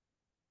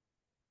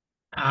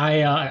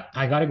 I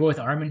got to go with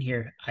Armin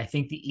here. I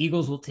think the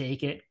Eagles will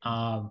take it.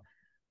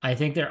 I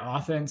think their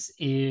offense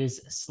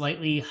is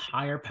slightly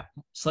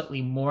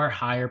more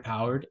higher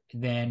powered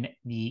than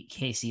the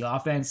KC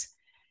offense.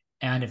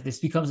 And if this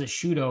becomes a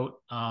shootout,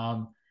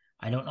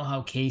 I don't know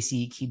how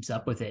KC keeps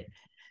up with it.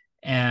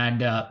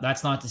 And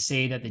that's not to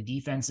say that the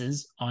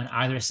defenses on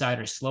either side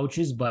are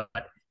slouches, but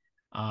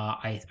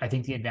I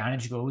think the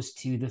advantage goes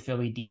to the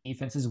Philly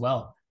defense as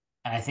well.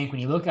 And I think when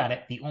you look at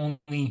it, the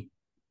only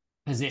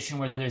position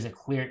where there's a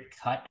clear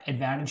cut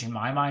advantage, in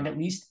my mind at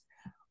least,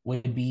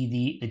 would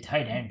be the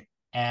tight end.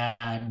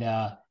 And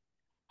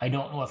I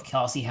don't know if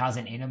Kelce has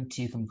it in him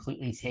to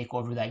completely take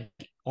over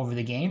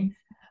the game.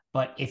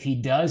 But if he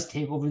does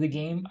take over the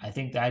game, I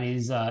think that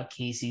is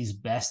KC's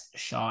best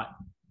shot.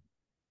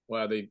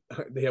 Well, they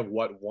have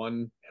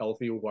one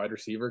healthy wide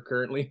receiver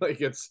currently.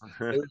 Like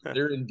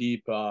they're in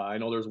deep. I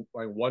know there's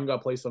one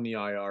got placed on the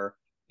IR,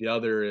 the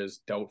other is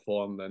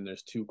doubtful, and then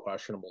there's two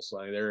questionable. So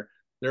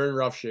they're in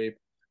rough shape.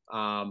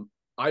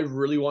 I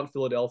really want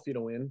Philadelphia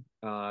to win.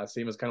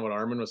 Same as kind of what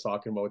Armin was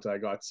talking about. I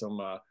got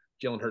some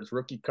Jalen Hurts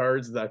rookie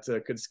cards that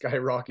could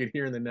skyrocket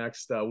here in the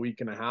next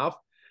week and a half.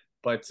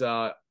 But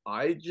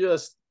I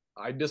just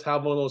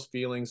have one of those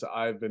feelings.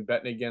 I've been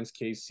betting against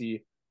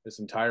KC this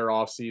entire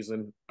this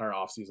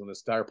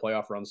entire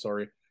playoff run.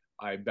 Sorry.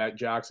 I bet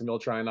Jacksonville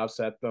try and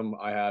upset them.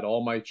 I had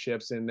all my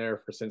chips in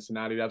there for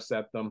Cincinnati to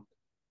upset them.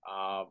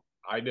 I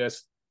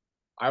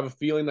have a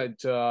feeling that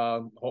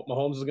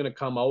Mahomes is going to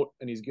come out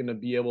and he's going to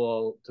be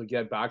able to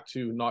get back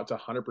to not to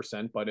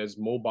 100%, but as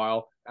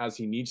mobile as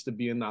he needs to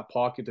be in that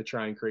pocket to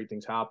try and create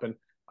things happen.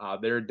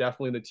 They're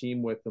definitely the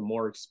team with the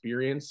more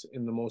experience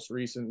in the most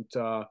recent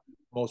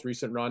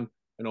run.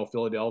 I know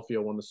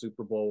Philadelphia won the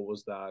Super Bowl.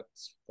 Was that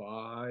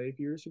 5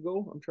 years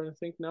ago? I'm trying to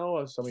think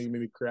now. Somebody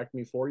maybe correct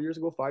me. 4 years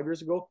ago, 5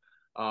 years ago.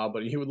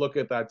 But you would look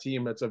at that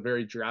team. It's a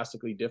very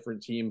drastically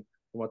different team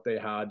from what they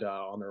had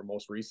on their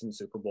most recent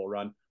Super Bowl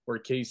run, where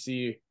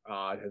KC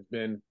has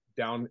been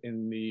down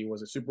in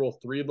was it Super Bowl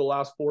 3 of the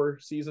last 4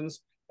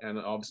 seasons, and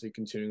obviously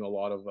continuing a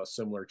lot of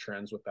similar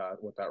trends with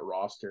that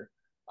roster.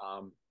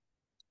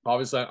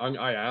 Obviously,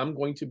 I am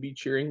going to be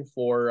cheering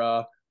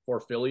for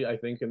Philly, I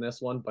think, in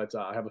this one, but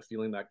I have a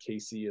feeling that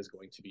KC is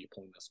going to be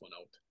pulling this one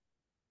out.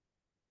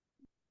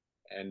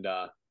 And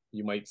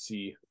you might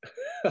see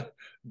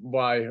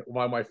why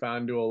my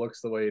fan duel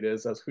looks the way it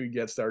is as we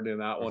get started in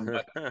that one.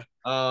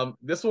 But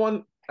this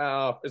one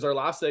is our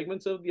last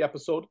segment of the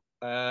episode,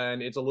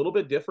 and it's a little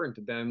bit different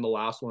than the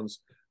last ones.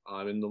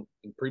 In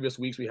previous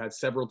weeks, we had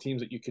several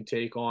teams that you could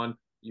take on.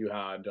 You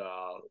had,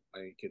 I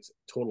think it's a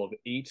total of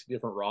 8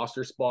 different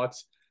roster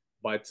spots,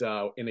 but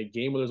in a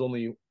game where there's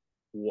only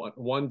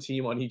one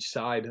team on each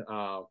side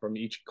from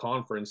each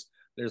conference,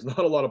 there's not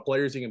a lot of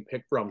players you can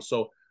pick from.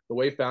 So the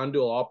way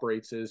FanDuel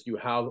operates is you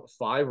have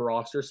 5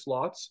 roster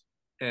slots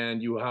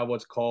and you have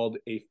what's called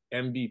a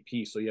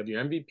MVP. So you have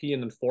your MVP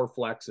and then 4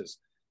 flexes,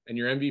 and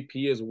your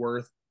MVP is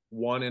worth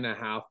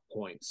 1.5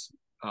 points,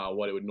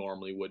 what it would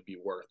normally would be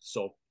worth.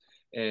 So,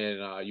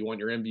 and you want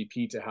your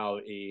MVP to have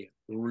a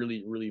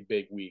really, really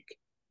big week.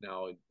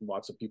 Now,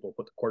 lots of people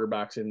put the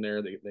quarterbacks in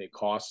there. They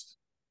cost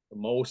the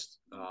most.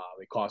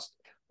 They cost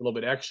a little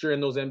bit extra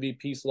in those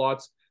MVP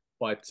slots,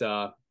 but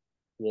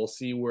we'll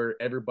see where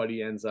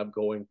everybody ends up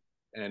going,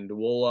 and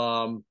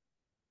we'll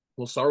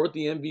start with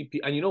the MVP.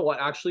 And you know what?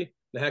 Actually,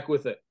 the heck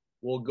with it.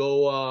 We'll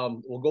go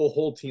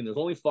whole team. There's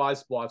only 5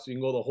 spots, so you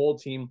can go the whole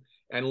team.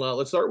 And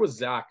let's start with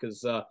Zach,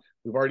 because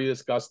we've already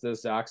discussed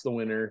this. Zach's the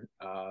winner.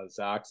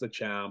 Zach's the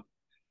champ.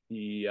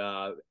 He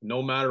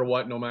no matter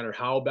what, no matter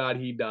how bad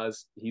he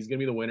does, he's gonna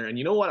be the winner. And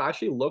you know what? I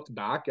actually looked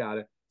back at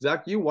it.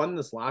 Zach, you won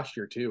this last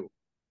year too.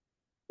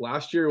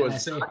 Last year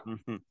was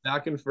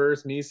Zach in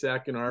first, me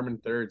second, Armin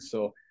third.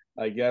 So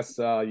I guess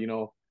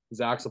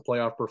Zach's a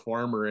playoff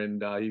performer,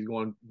 and he's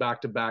going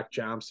back-to-back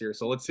champs here.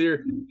 So let's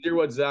hear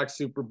what Zach's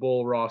Super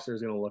Bowl roster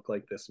is going to look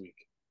like this week.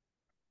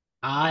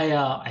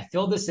 I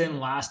filled this in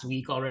last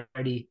week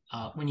already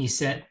when you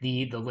sent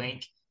the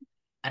link,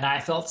 and I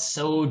felt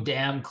so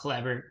damn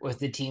clever with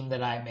the team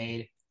that I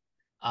made,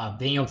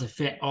 being able to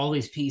fit all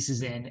these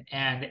pieces in.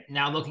 And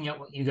now looking at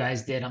what you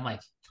guys did, I'm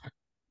like,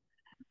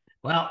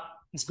 well,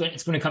 it's going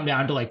to come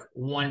down to like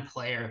one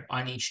player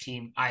on each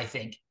team, I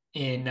think,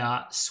 in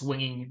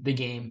swinging the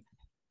game,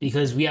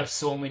 because we have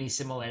so many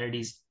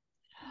similarities.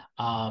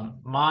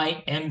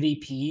 My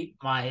MVP,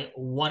 my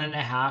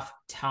 1.5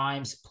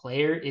 times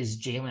player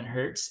is Jalen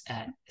Hurts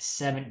at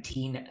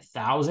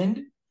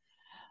 17,000.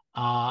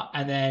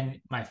 And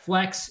then my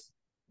flex,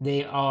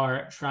 they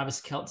are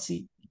Travis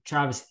Kelce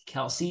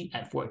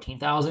at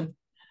 14,000,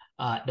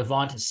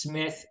 Devonta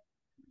Smith,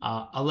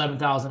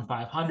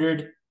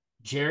 11,500,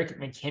 Jerick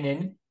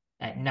McKinnon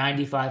at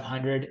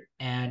 9,500,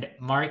 and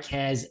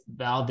Marquez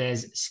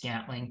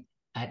Valdes-Scantling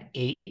at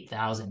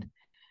 8,000.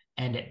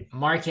 And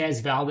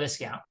Marquez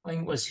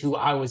Valdes-Scantling was who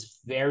I was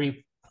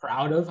very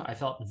proud of. I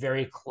felt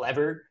very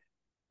clever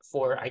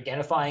for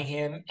identifying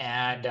him,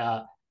 and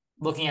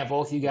looking at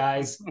both you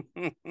guys,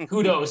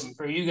 kudos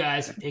for you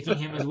guys picking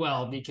him as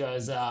well,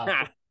 because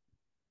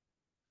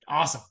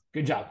awesome.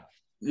 Good job.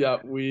 Yeah,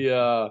 we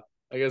I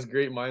guess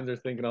great minds are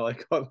thinking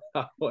alike on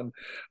that one.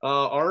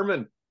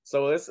 Armin,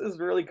 so this is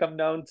really come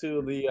down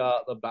to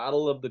the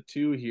battle of the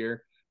two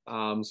here.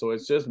 So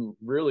it's just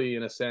really,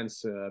 in a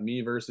sense,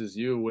 me versus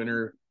you.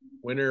 Winner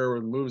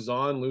moves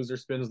on, loser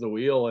spins the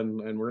wheel,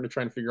 and we're gonna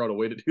try and figure out a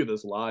way to do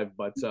this live.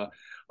 But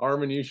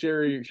Armin, you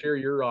share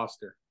your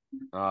roster.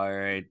 All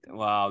right.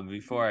 Well,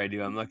 before I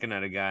do, I'm looking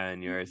at a guy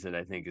on yours that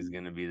I think is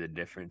going to be the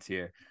difference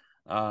here.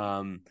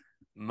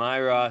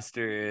 My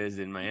roster is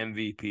in my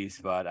MVP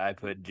spot. I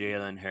put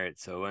Jalen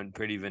Hurts, so went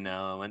pretty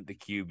vanilla. Went the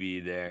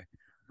QB there.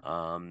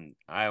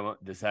 I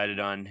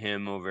decided on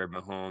him over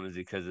Mahomes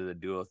because of the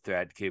dual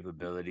threat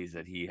capabilities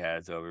that he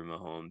has over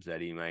Mahomes, that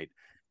he might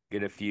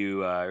get a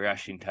few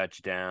rushing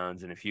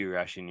touchdowns and a few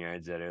rushing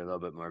yards that are a little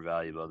bit more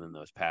valuable than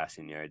those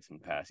passing yards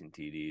and passing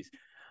TDs.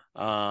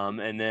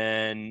 And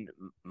then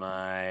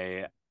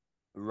my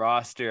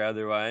roster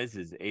otherwise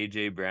is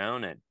AJ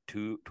Brown at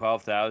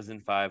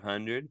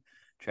 12,500,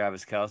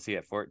 Travis Kelce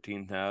at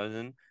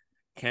 14,000,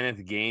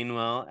 Kenneth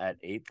Gainwell at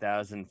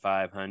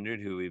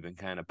 8,500, who we've been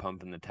kind of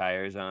pumping the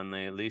tires on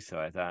lately. So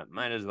I thought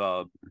might as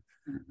well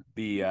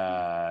be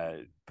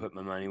put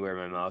my money where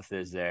my mouth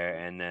is there.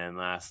 And then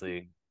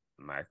lastly,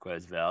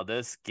 Marquez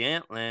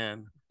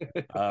Valdes-Scantling.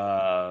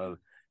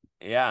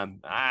 Yeah,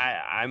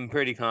 I'm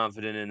pretty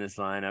confident in this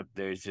lineup.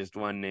 There's just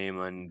one name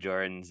on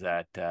Jordan's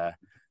that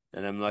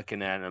I'm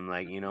looking at, and I'm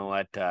like, you know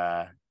what?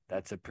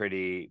 That's a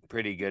pretty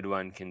good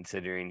one,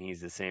 considering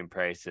he's the same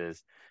price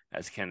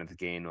as Kenneth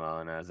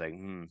Gainwell. And I was like,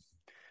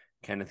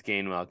 Kenneth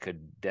Gainwell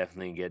could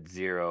definitely get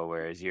 0,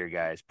 whereas your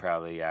guy's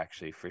probably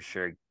actually for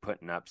sure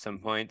putting up some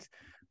points,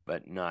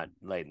 but not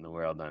lighting the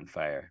world on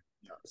fire.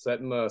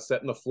 Setting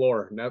the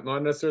floor, not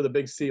necessarily the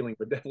big ceiling,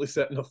 but definitely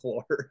setting the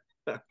floor.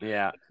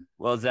 Yeah.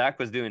 Well, Zach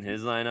was doing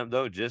his lineup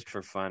though, just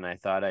for fun. I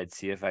thought I'd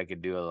see if I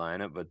could do a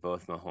lineup with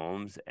both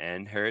Mahomes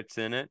and Hurts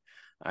in it.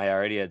 I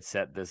already had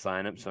set this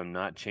lineup, so I'm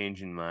not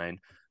changing mine.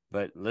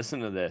 But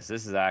listen to this.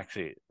 This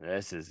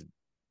is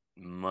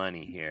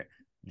money here.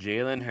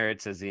 Jalen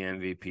Hurts as the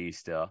MVP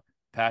still.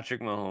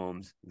 Patrick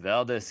Mahomes,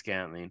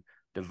 Valdes-Scantling,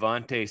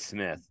 Devonta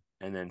Smith,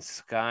 and then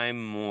Sky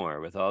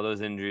Moore with all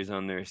those injuries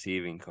on the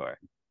receiving core.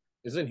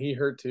 Isn't he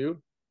hurt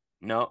too?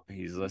 No,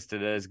 he's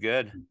listed as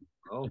good.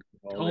 Oh,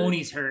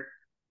 Tony's hurt.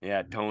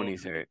 Yeah,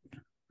 Tony's hurt.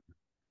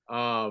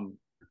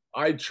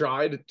 I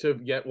tried to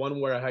get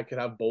one where I could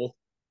have both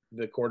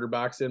the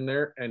quarterbacks in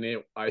there, and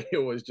it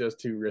was just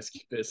too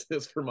risky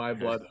business for my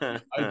blood.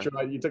 I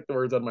tried. You took the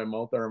words out of my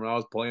mouth there, and I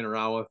was playing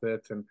around with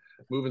it and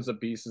moving some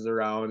pieces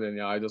around, and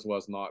yeah, I just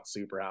was not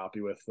super happy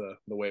with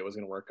the way it was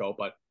going to work out.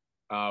 But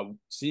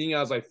seeing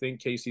as I think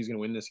KC's going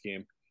to win this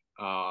game,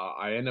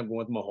 I ended up going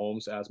with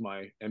Mahomes as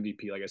my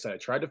MVP. Like I said, I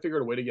tried to figure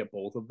out a way to get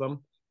both of them.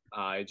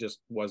 It just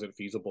wasn't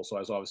feasible. So I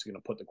was obviously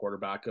going to put the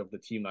quarterback of the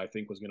team that I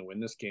think was going to win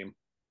this game.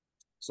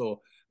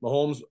 So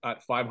Mahomes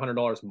at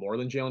 $500 more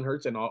than Jalen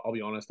Hurts. And I'll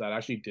be honest, that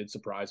actually did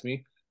surprise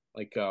me.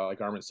 like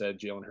Armin said,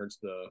 Jalen Hurts,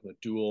 the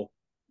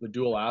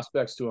dual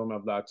aspects to him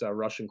of that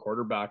Russian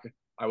quarterback.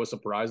 I was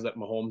surprised that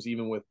Mahomes,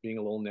 even with being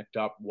a little nicked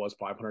up, was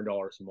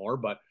 $500 more.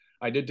 But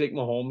I did take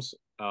Mahomes,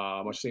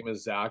 much same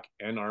as Zach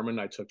and Armin.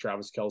 I took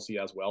Travis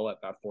Kelce as well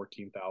at that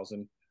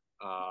 14,000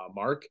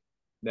 mark.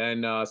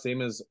 Then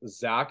same as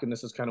Zach, and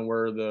this is kind of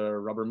where the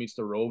rubber meets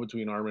the road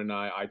between Armin and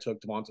I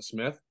took Devonta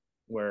Smith,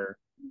 where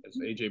as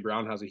AJ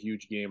Brown has a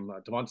huge game.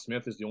 Devonta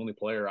Smith is the only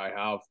player I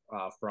have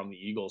from the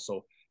Eagles.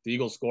 So the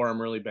Eagles score,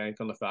 I'm really banking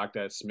on the fact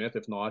that Smith,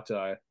 if not,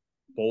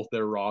 both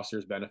their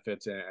rosters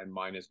benefits and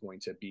mine is going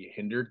to be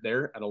hindered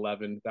there at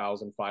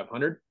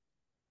 11,500.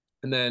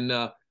 And then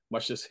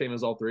much the same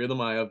as all three of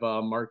them, I have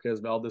Marquez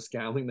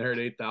Valdes-Scantling there at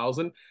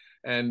 8,000.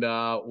 And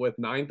with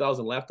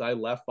 9,000 left, I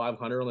left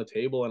 500 on the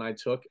table, and I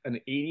took an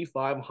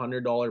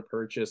 $8,500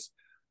 purchase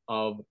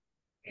of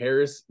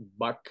Harris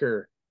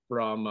Butker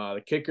from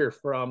the kicker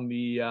from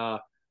the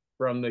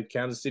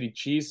Kansas City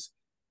Chiefs.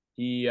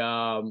 He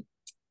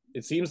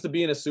it seems to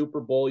be in a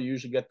Super Bowl. You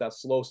usually get that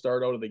slow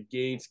start out of the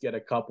gates, get a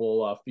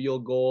couple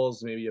field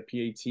goals, maybe a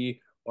PAT,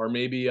 or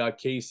maybe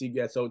KC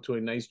gets out to a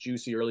nice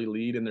juicy early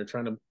lead, and they're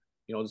trying to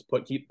just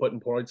keep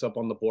putting points up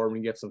on the board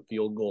and get some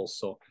field goals.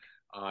 So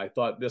I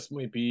thought this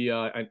might be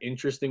an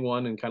interesting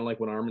one, and kind of like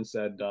what Armin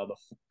said,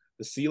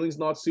 the ceiling's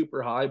not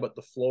super high, but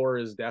the floor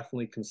is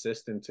definitely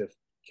consistent. If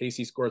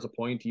KC scores a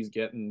point, he's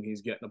getting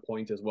a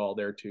point as well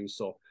there too.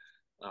 So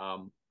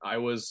I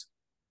was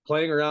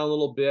playing around a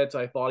little bit.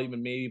 I thought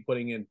even maybe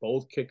putting in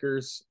both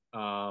kickers,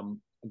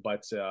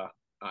 but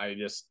I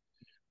just,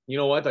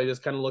 I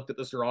just kind of looked at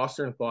this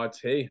roster and thought,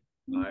 hey,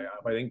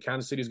 if I think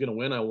Kansas City is going to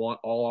win, I want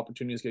all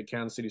opportunities to get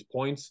Kansas City's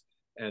points,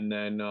 and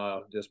then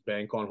just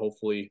bank on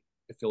hopefully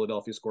if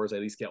Philadelphia scores, I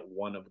at least get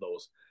one of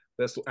those.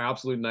 This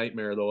absolute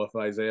nightmare though if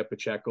Isaiah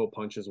Pacheco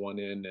punches one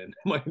in and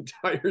my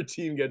entire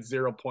team gets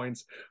 0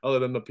 points other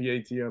than the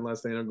PAT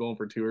unless they end up going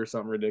for 2 or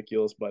something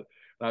ridiculous. But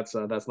that's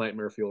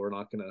nightmare fuel. We're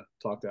not gonna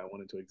talk that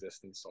one into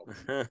existence. So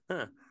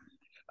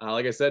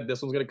like I said,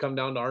 this one's gonna come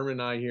down to Armin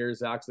and I here.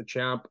 Zach's the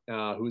champ.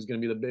 Who's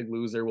gonna be the big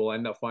loser? We'll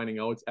end up finding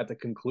out at the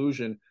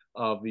conclusion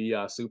of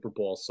the Super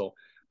Bowl. So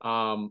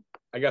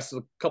I guess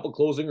a couple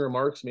closing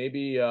remarks.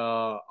 Maybe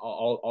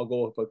I'll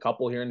go with a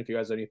couple here, and if you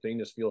guys have anything,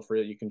 just feel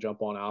free that you can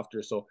jump on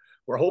after. So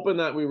we're hoping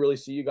that we really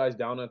see you guys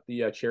down at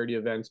the charity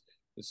event.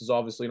 This is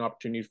obviously an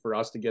opportunity for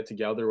us to get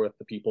together with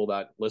the people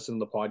that listen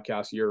to the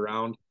podcast year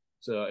round.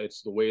 So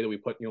it's the way that we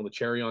put the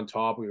cherry on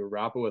top. We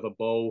wrap it with a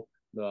bow,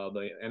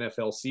 the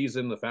NFL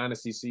season, the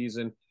fantasy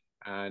season.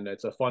 And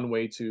it's a fun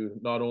way to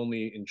not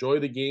only enjoy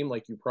the game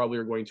like you probably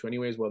are going to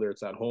anyways, whether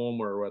it's at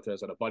home or whether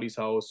it's at a buddy's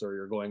house or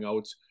you're going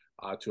out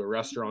to a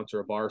restaurant or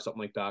a bar or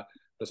something like that.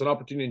 It's an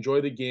opportunity to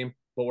enjoy the game,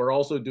 but we're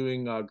also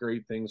doing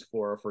great things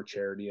for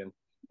charity. And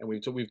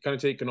we've kind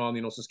of taken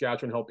on,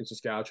 Saskatchewan Helping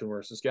Saskatchewan.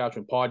 We're a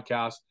Saskatchewan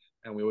podcast,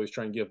 and we always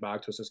try and give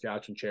back to a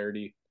Saskatchewan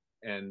charity.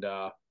 And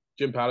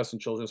Jim Pattison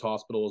Children's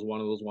Hospital was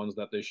one of those ones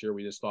that this year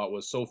we just thought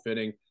was so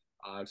fitting,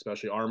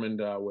 especially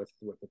Armand with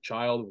a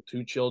child, with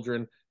 2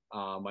 children,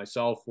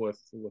 myself with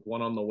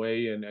one on the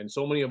way, and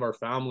so many of our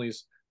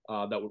families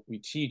that we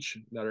teach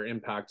that are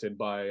impacted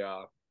by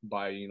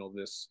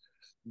this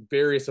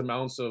various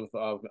amounts of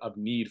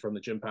need from the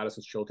Jim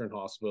Pattison Children's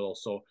Hospital.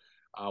 So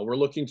we're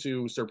looking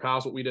to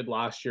surpass what we did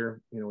last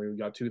year. We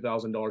got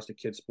 $2,000 to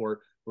Kids Sport.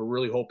 We're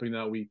really hoping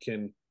that we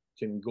can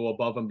go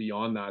above and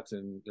beyond that.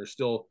 And there's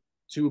still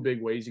 2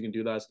 big ways you can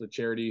do that. It's the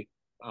charity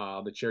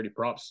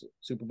props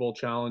Super Bowl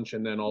challenge,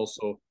 and then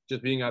also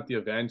just being at the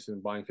event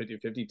and buying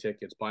 50/50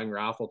 tickets, buying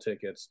raffle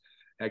tickets,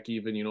 heck,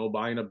 even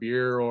buying a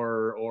beer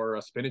or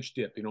a spinach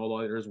dip.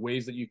 There's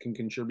ways that you can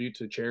contribute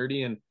to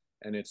charity, and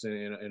it's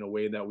in a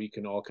way that we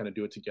can all kind of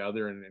do it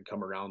together and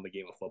come around the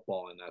game of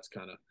football. And that's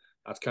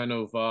kind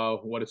of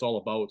what it's all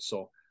about.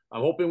 So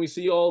I'm hoping we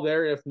see you all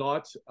there. If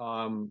not,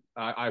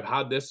 I've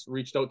had this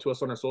reached out to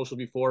us on our social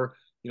before.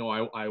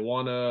 I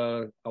want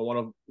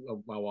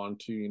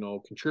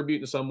to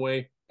contribute in some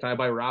way. Can I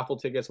buy raffle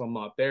tickets if I'm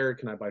not there?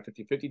 Can I buy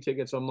 50/50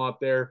 tickets if I'm not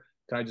there?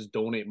 Can I just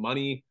donate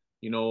money?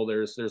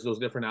 There's those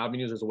different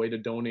avenues. There's a way to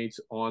donate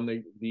on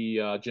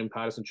the Jim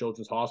Pattison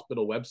Children's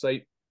Hospital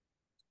website.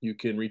 You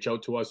can reach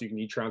out to us. You can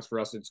e-transfer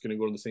us. It's going to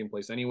go to the same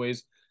place anyways.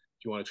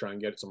 If you want to try and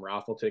get some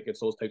raffle tickets,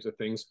 those types of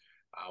things,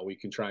 we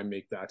can try and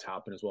make that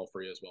happen as well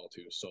for you as well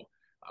too. So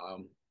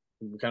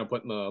we're kind of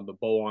putting the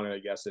bow on it. I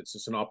guess it's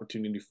just an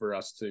opportunity for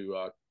us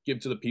to give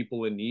to the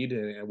people in need,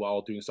 and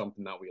while doing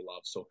something that we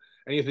love. So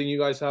anything you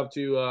guys have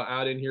to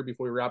add in here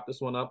before we wrap this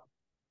one up?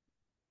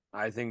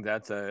 I think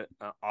that's an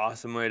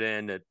awesome way to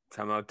end it.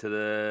 Come out to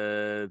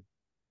the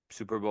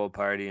Super Bowl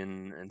party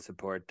and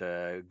support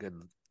a good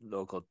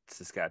local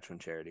Saskatchewan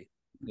charity.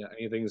 Yeah.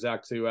 Anything,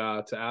 Zach, to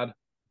add?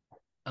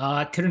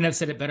 I couldn't have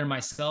said it better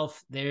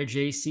myself there,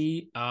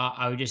 JC.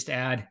 I would just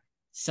add,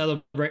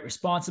 celebrate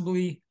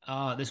responsibly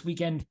this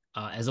weekend.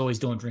 As always,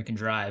 don't drink and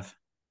drive.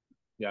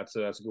 Yeah,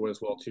 that's a good one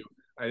as well too.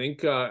 I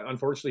think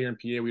unfortunately here in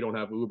PA we don't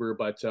have Uber,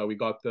 but we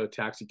got the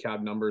taxi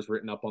cab numbers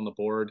written up on the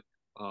board,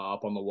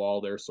 up on the wall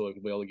there, so we'll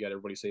be able to get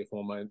everybody safe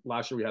home.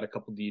 Last year we had a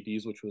couple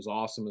DDs, which was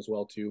awesome as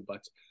well too.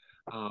 But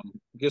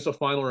Just a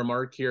final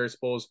remark here, I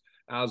suppose,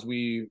 as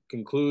we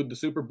conclude the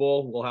Super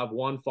Bowl, we'll have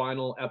one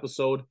final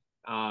episode.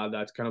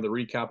 That's kind of the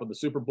recap of the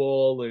Super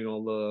Bowl,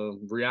 the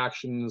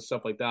reactions,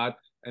 stuff like that.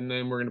 And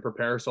then we're going to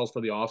prepare ourselves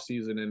for the off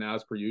season. And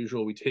as per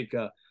usual, we take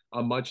a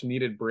much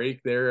needed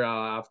break there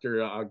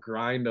after a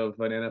grind of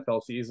an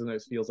NFL season.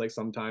 It feels like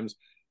sometimes,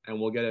 and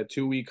we'll get a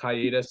 2-week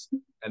hiatus,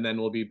 and then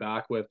we'll be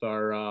back with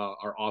our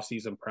off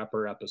season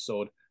prepper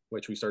episode,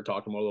 which we start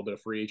talking about a little bit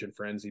of free agent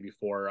frenzy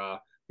before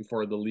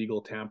the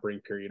legal tampering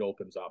period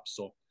opens up.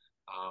 So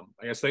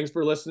I guess thanks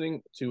for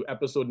listening to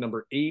episode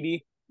number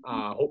 80.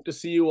 Hope to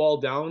see you all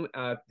down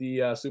at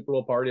the Super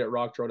Bowl party at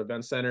Rock Trout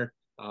Event Center.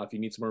 If you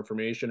need some more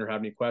information or have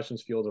any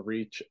questions, feel to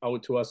reach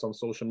out to us on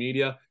social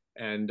media.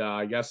 And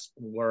I guess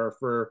we're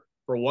for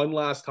one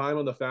last time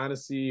on the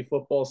fantasy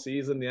football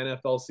season, the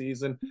NFL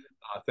season.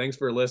 Thanks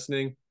for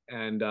listening,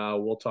 and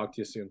we'll talk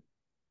to you soon.